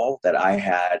wall that I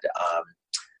had,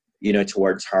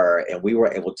 towards her. And we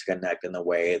were able to connect in the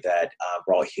way that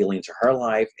brought healing to her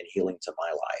life and healing to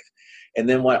my life. And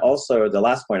then the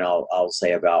last point I'll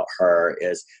say about her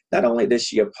is not only did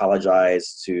she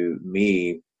apologize to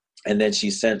me, and then she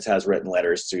since has written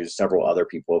letters to several other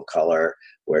people of color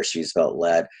where she's felt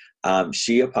led.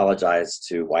 She apologized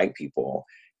to white people,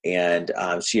 and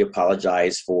she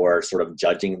apologized for sort of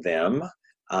judging them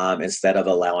instead of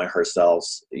allowing herself,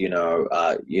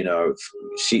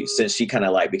 since she kind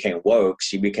of like became woke,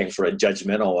 she became sort of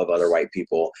judgmental of other white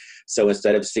people. So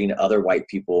instead of seeing other white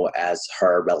people as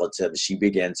her relatives, she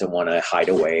began to want to hide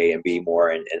away and be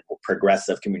more in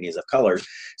progressive communities of color.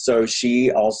 So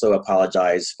she also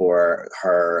apologized for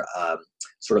her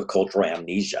sort of cultural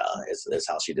amnesia is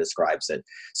how she describes it.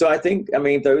 So I think,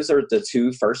 those are the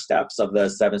two first steps of the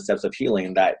 7 steps of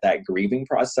healing, that grieving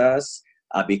process,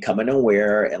 becoming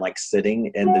aware and like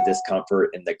sitting in the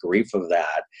discomfort and the grief of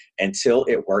that until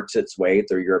it works its way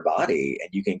through your body and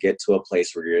you can get to a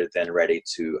place where you're then ready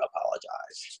to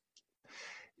apologize.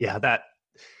 Yeah,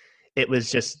 it was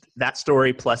just that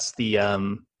story plus the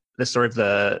story of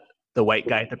the white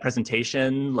guy at the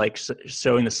presentation, like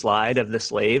showing the slide of the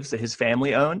slaves that his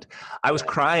family owned. I was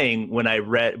crying when I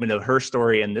read her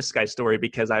story and this guy's story,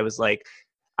 because I was like,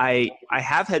 I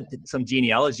have had some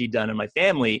genealogy done in my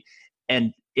family.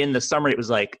 And in the summary, it was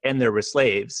like, and there were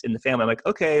slaves in the family. I'm like,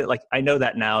 okay, like I know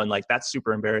that now. And like, that's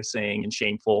super embarrassing and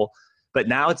shameful. But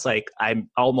now it's like, I'm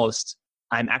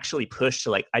actually pushed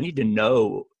to like, I need to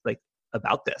know like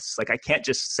about this. Like, I can't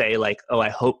just say like, oh, I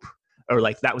hope, or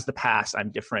like, that was the past, I'm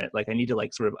different. Like, I need to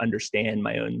like sort of understand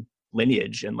my own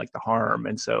lineage and like the harm.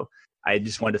 And so I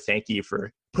just wanted to thank you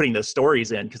for putting those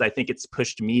stories in, because I think it's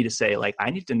pushed me to say like, I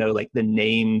need to know like the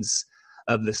names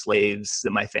of the slaves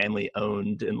that my family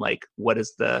owned, and like what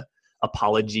is the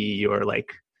apology or like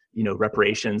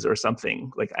reparations or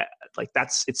something like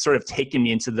it's sort of taken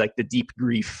me into like the deep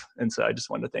grief. And so I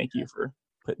just wanted to thank you for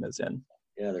putting those in.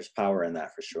 Yeah, there's power in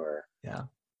that for sure. Yeah.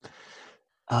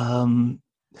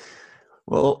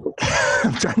 Well,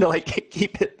 I'm trying to like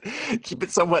keep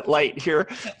it somewhat light here,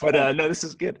 but no, this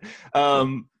is good.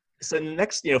 So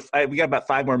next, we got about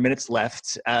 5 more minutes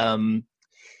left.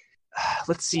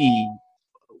 Let's see.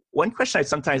 One question I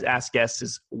sometimes ask guests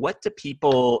is, what do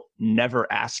people never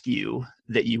ask you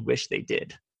that you wish they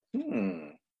did?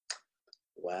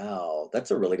 Wow,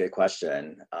 that's a really good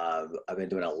question. I've been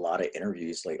doing a lot of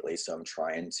interviews lately, so I'm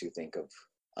trying to think of,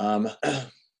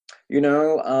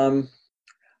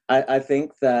 I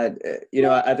think that,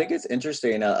 I think it's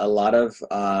interesting. A lot of,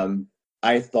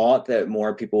 I thought that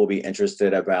more people will be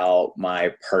interested about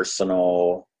my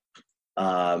personal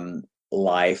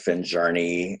life and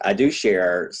journey. I do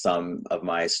share some of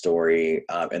my story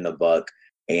in the book,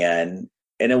 and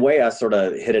in a way I sort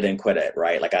of hit it and quit it,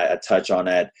 right? Like I touch on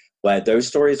it, but those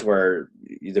stories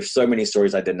there's so many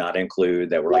stories I did not include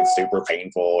that were like super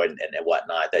painful and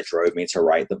whatnot that drove me to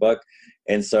write the book.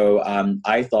 And so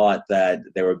I thought that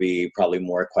there would be probably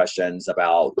more questions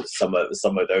about some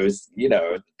of those,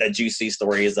 the juicy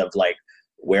stories of like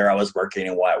where I was working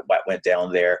and what went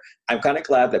down there. I'm kind of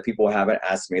glad that people haven't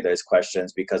asked me those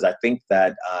questions, because I think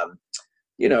that,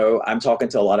 I'm talking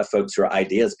to a lot of folks who are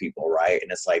ideas people, right?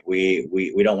 And it's like, we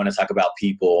don't want to talk about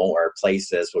people or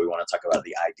places, but we want to talk about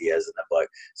the ideas in the book.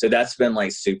 So that's been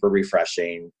like super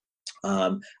refreshing.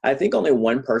 I think only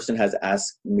one person has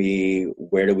asked me,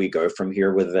 where do we go from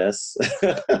here with this?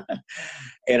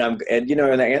 And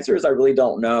the answer is I really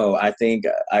don't know. I think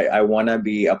I want to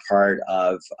be a part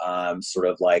of sort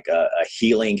of like a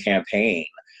healing campaign.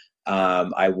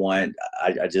 I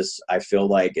feel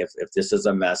like if this is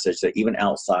a message that even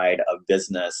outside of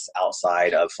business,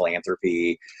 outside of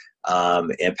philanthropy,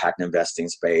 impact investing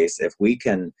space, if we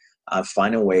can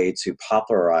find a way to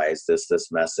popularize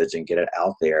this message and get it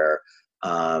out there,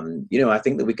 I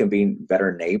think that we can be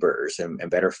better neighbors and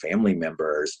better family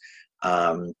members.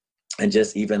 And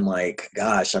just even like,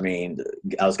 gosh, I mean,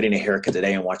 I was getting a haircut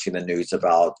today and watching the news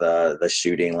about the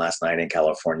shooting last night in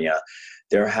California.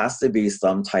 There has to be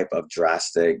some type of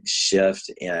drastic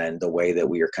shift in the way that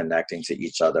we are connecting to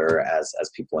each other as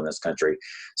people in this country.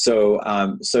 So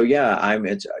yeah, I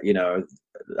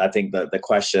think the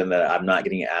question that I'm not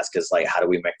getting asked is like, how do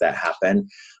we make that happen?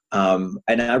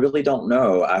 And I really don't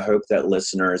know. I hope that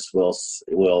listeners will,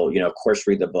 of course,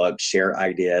 read the book, share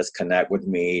ideas, connect with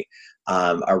me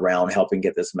around helping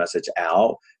get this message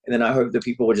out. And then I hope that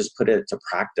people will just put it to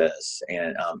practice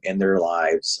and in their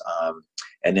lives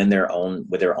and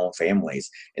with their own families.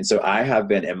 And so I have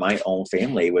been in my own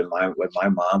family with my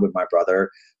mom, with my brother,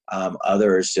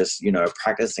 others, just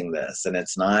practicing this. And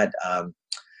it's not.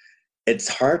 It's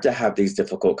hard to have these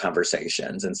difficult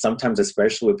conversations, and sometimes,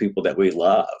 especially with people that we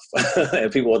love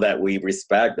and people that we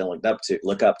respect and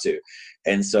look up to.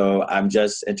 And so I'm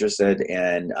just interested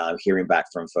in hearing back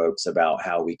from folks about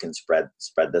how we can spread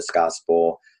this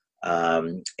gospel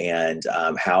and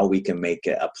how we can make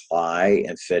it apply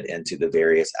and fit into the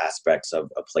various aspects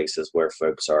of places where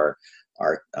folks are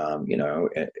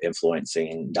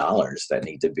influencing dollars that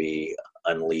need to be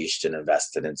unleashed and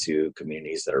invested into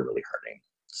communities that are really hurting.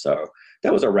 So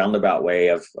that was a roundabout way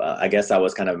of, I guess I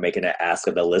was kind of making an ask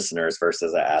of the listeners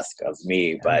versus an ask of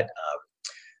me, but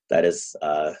that is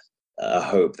a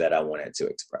hope that I wanted to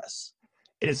express.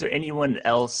 Is there anyone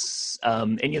else,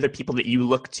 any other people that you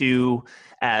look to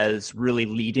as really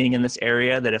leading in this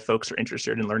area, that if folks are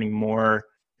interested in learning more,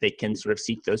 they can sort of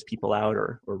seek those people out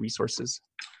or resources?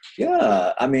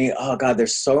 Yeah, I mean, oh God,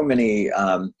 there's so many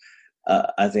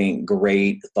I think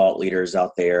great thought leaders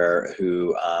out there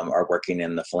who are working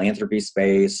in the philanthropy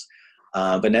space.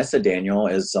 Vanessa Daniel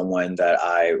is someone that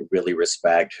I really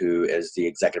respect, who is the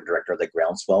executive director of the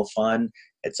Groundswell Fund.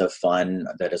 It's a fund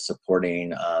that is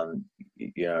supporting,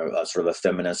 sort of a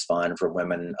feminist fund for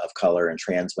women of color and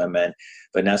trans women.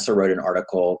 Vanessa wrote an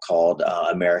article called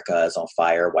America is on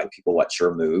Fire, White People, What's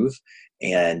Your Move?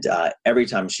 And every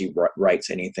time she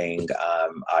writes anything,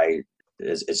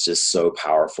 it's just so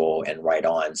powerful and right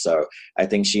on. So I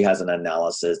think she has an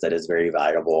analysis that is very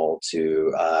valuable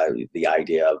to the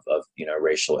idea of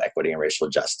racial equity and racial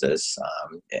justice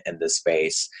in this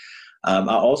space.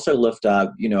 I also lift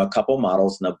up, a couple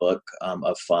models in the book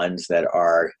of funds that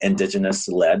are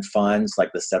indigenous-led funds,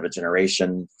 like the Seventh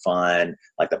Generation Fund,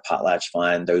 like the Potlatch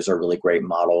Fund. Those are really great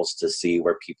models to see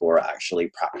where people are actually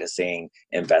practicing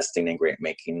investing in grant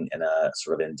making in a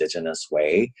sort of indigenous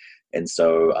way. And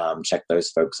so check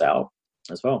those folks out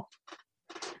as well.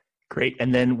 Great.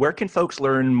 And then where can folks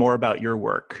learn more about your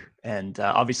work? And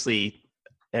obviously,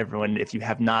 everyone, if you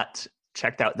have not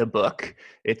checked out the book,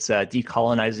 it's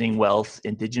Decolonizing Wealth,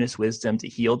 Indigenous Wisdom to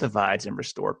Heal Divides and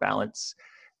Restore Balance.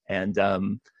 And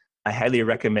I highly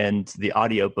recommend the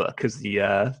audiobook because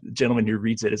the gentleman who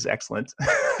reads it is excellent.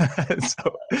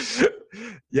 So,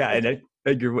 yeah.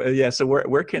 And so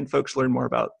where can folks learn more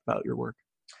about your work?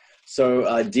 So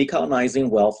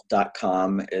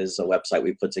decolonizingwealth.com is a website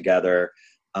we put together.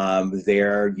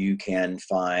 There you can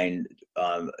find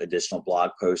additional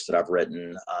blog posts that I've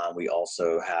written. We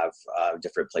also have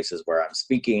different places where I'm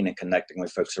speaking and connecting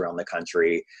with folks around the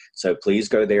country. So please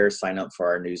go there, sign up for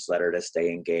our newsletter to stay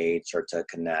engaged or to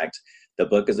connect. The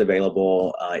book is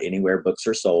available anywhere books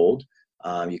are sold.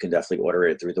 You can definitely order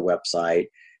it through the website.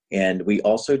 And we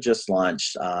also just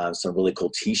launched some really cool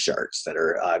T-shirts that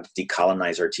are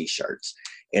decolonizer T-shirts.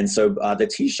 And so the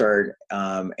T-shirt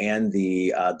and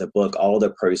the book, all of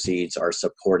the proceeds are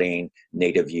supporting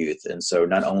Native youth. And so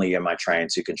not only am I trying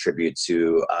to contribute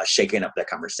to shaking up the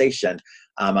conversation,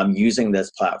 I'm using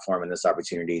this platform and this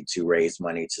opportunity to raise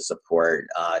money to support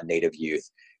Native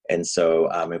youth. And so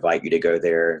I invite you to go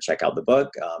there and check out the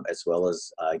book, as well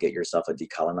as get yourself a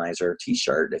Decolonizer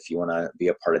T-shirt if you want to be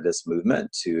a part of this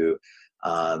movement to,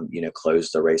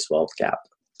 close the race wealth gap.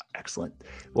 Excellent.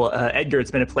 Well, Edgar,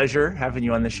 it's been a pleasure having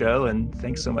you on the show, and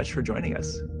thanks so much for joining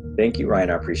us. Thank you,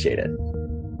 Ryan. I appreciate it.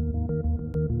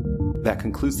 That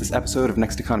concludes this episode of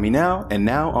Next Economy Now, and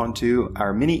now on to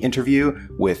our mini interview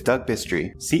with Doug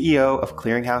Bistry, CEO of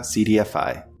Clearinghouse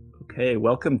CDFI. Okay,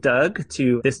 welcome, Doug,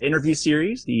 to this interview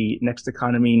series, the Next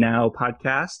Economy Now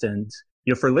podcast. And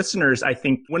For listeners, I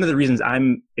think one of the reasons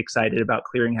I'm excited about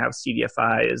Clearinghouse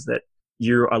CDFI is that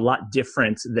you're a lot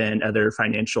different than other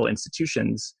financial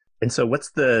institutions. And so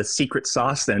what's the secret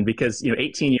sauce then? Because,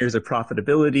 18 years of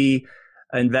profitability,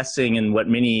 investing in what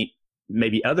many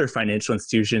maybe other financial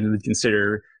institutions would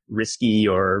consider risky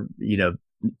or,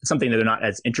 something that they're not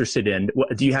as interested in.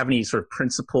 Do you have any sort of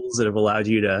principles that have allowed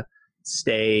you to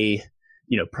stay,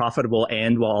 profitable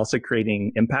and while also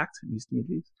creating impact in these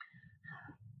communities?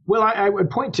 Well, I would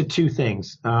point to two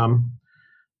things.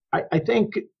 I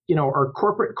think, our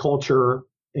corporate culture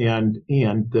and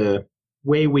the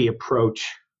way we approach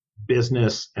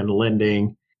business and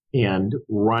lending and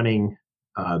running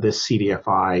this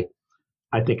CDFI,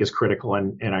 I think is critical.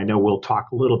 And I know we'll talk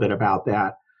a little bit about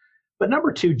that. But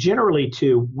number two, generally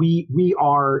too, we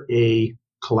are a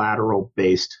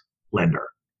collateral-based lender.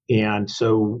 And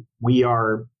so we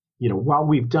are, while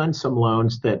we've done some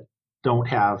loans that don't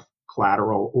have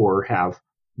collateral or have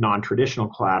non-traditional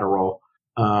collateral,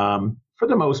 for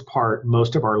the most part,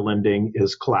 most of our lending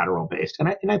is collateral-based.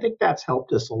 And I think that's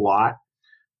helped us a lot.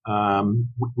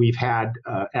 We've had,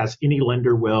 as any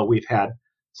lender will, we've had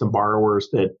some borrowers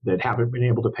that haven't been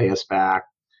able to pay us back.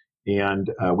 And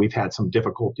we've had some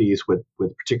difficulties with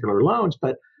particular loans.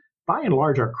 But by and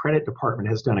large, our credit department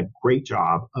has done a great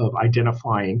job of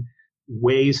identifying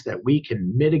ways that we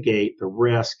can mitigate the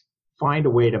risk, find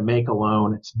a way to make a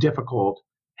loan. It's difficult,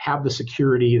 have the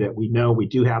security that we know we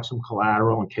do have some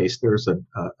collateral in case there's an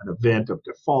event of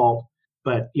default.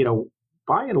 But,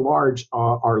 by and large,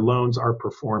 our loans are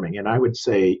performing. And I would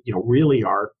say, really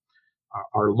our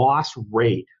loss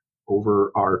rate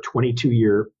over our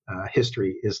 22-year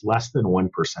history is less than 1%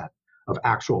 of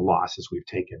actual losses we've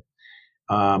taken.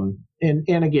 And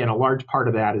again, a large part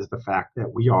of that is the fact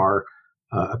that we are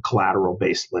a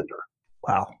collateral-based lender.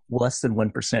 Wow, less than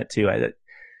 1% too.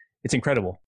 It's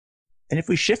incredible. And if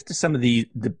we shift to some of the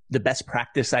best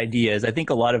practice ideas, I think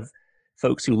a lot of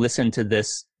folks who listen to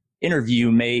this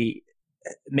interview may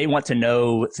want to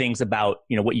know things about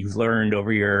what you've learned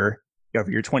over your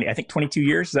 22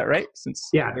 years. Is that right?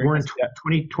 We're in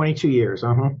 22 years.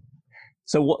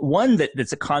 So one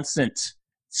that's a constant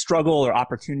struggle or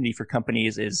opportunity for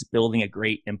companies is building a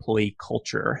great employee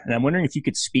culture. And I'm wondering if you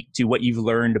could speak to what you've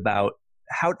learned about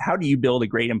how do you build a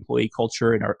great employee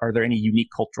culture, and are there any unique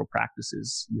cultural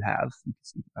practices you can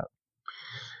speak about?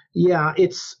 Yeah,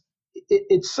 it's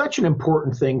such an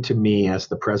important thing to me as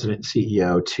the president and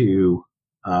CEO to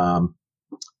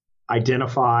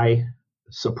identify,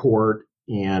 support,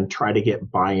 and try to get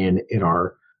buy-in in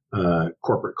our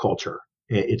corporate culture.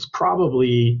 It's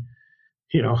probably,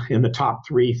 in the top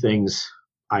three things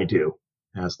I do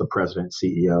as the president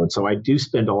and CEO. And so I do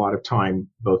spend a lot of time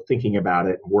both thinking about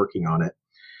it and working on it.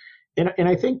 And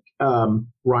I think,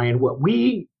 Ryan, what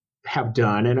we have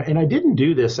done, and I didn't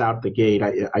do this out the gate.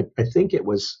 I think it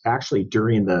was actually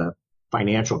during the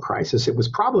financial crisis. It was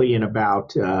probably in about,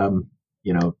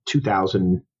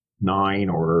 2009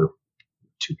 or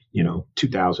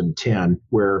 2010,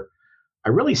 where I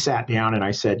really sat down and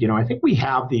I said, I think we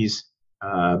have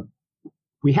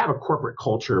we have a corporate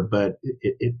culture, but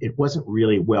it wasn't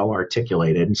really well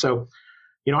articulated. And so,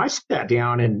 I sat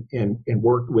down and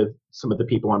worked with some of the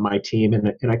people on my team,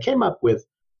 and I came up with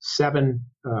 7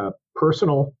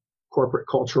 personal corporate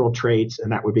cultural traits,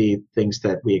 and that would be things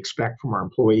that we expect from our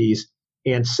employees,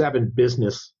 and 7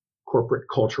 business corporate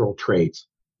cultural traits.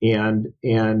 And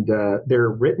they're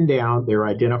written down, they're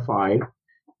identified.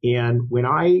 And when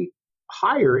I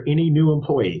hire any new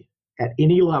employee at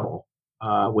any level,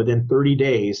 within 30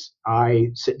 days,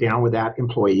 I sit down with that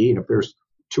employee. And if there's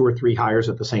 2 or 3 hires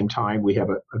at the same time, we have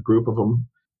a group of them.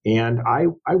 And I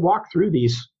walk through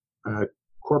these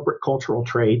corporate cultural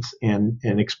traits and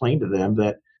explain to them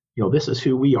that, this is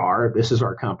who we are, this is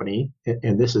our company,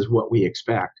 and this is what we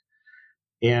expect.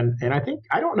 And I think,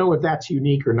 I don't know if that's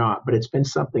unique or not, but it's been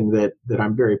something that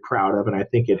I'm very proud of. And I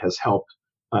think it has helped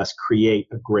us create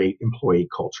a great employee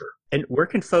culture. And where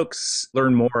can folks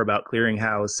learn more about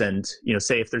Clearinghouse? And,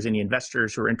 say if there's any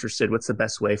investors who are interested, what's the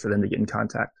best way for them to get in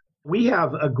contact? We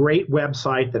have a great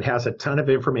website that has a ton of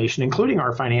information, including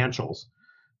our financials.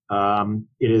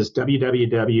 It is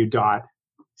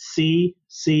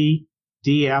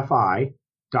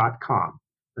www.ccdfi.com.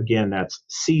 Again, that's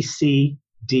ccdfi.com.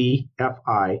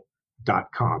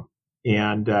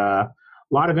 And a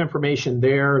lot of information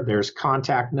there. There's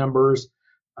contact numbers.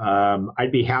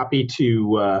 I'd be happy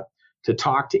to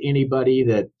talk to anybody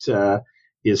that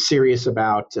is serious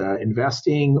about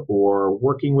investing or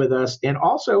working with us. And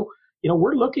also,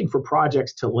 we're looking for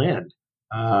projects to lend,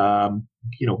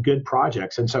 good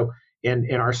projects. And so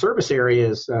in our service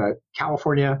areas,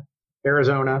 California,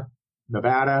 Arizona,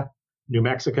 Nevada, New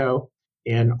Mexico.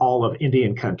 and all of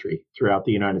Indian country throughout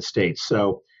the United States.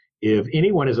 So if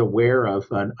anyone is aware of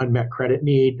an unmet credit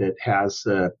need that has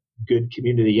good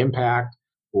community impact,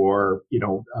 or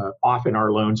often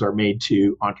our loans are made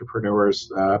to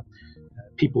entrepreneurs,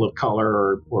 people of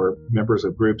color, or members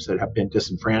of groups that have been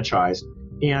disenfranchised.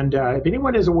 And if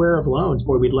anyone is aware of loans,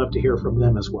 boy, we'd love to hear from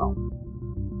them as well.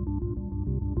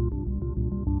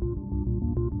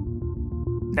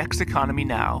 Next Economy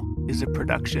Now is a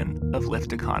production of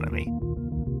Lift Economy.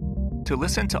 To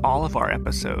listen to all of our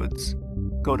episodes,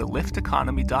 go to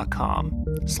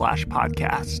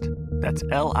lifteconomy.com/podcast. That's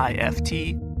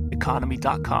LIFT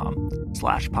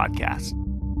economy.com/podcast.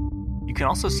 You can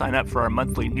also sign up for our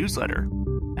monthly newsletter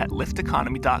at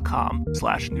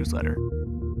lifteconomy.com/newsletter.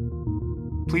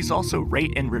 Please also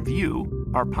rate and review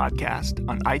our podcast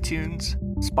on iTunes,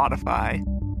 Spotify,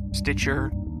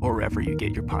 Stitcher, or wherever you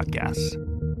get your podcasts.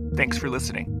 Thanks for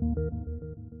listening.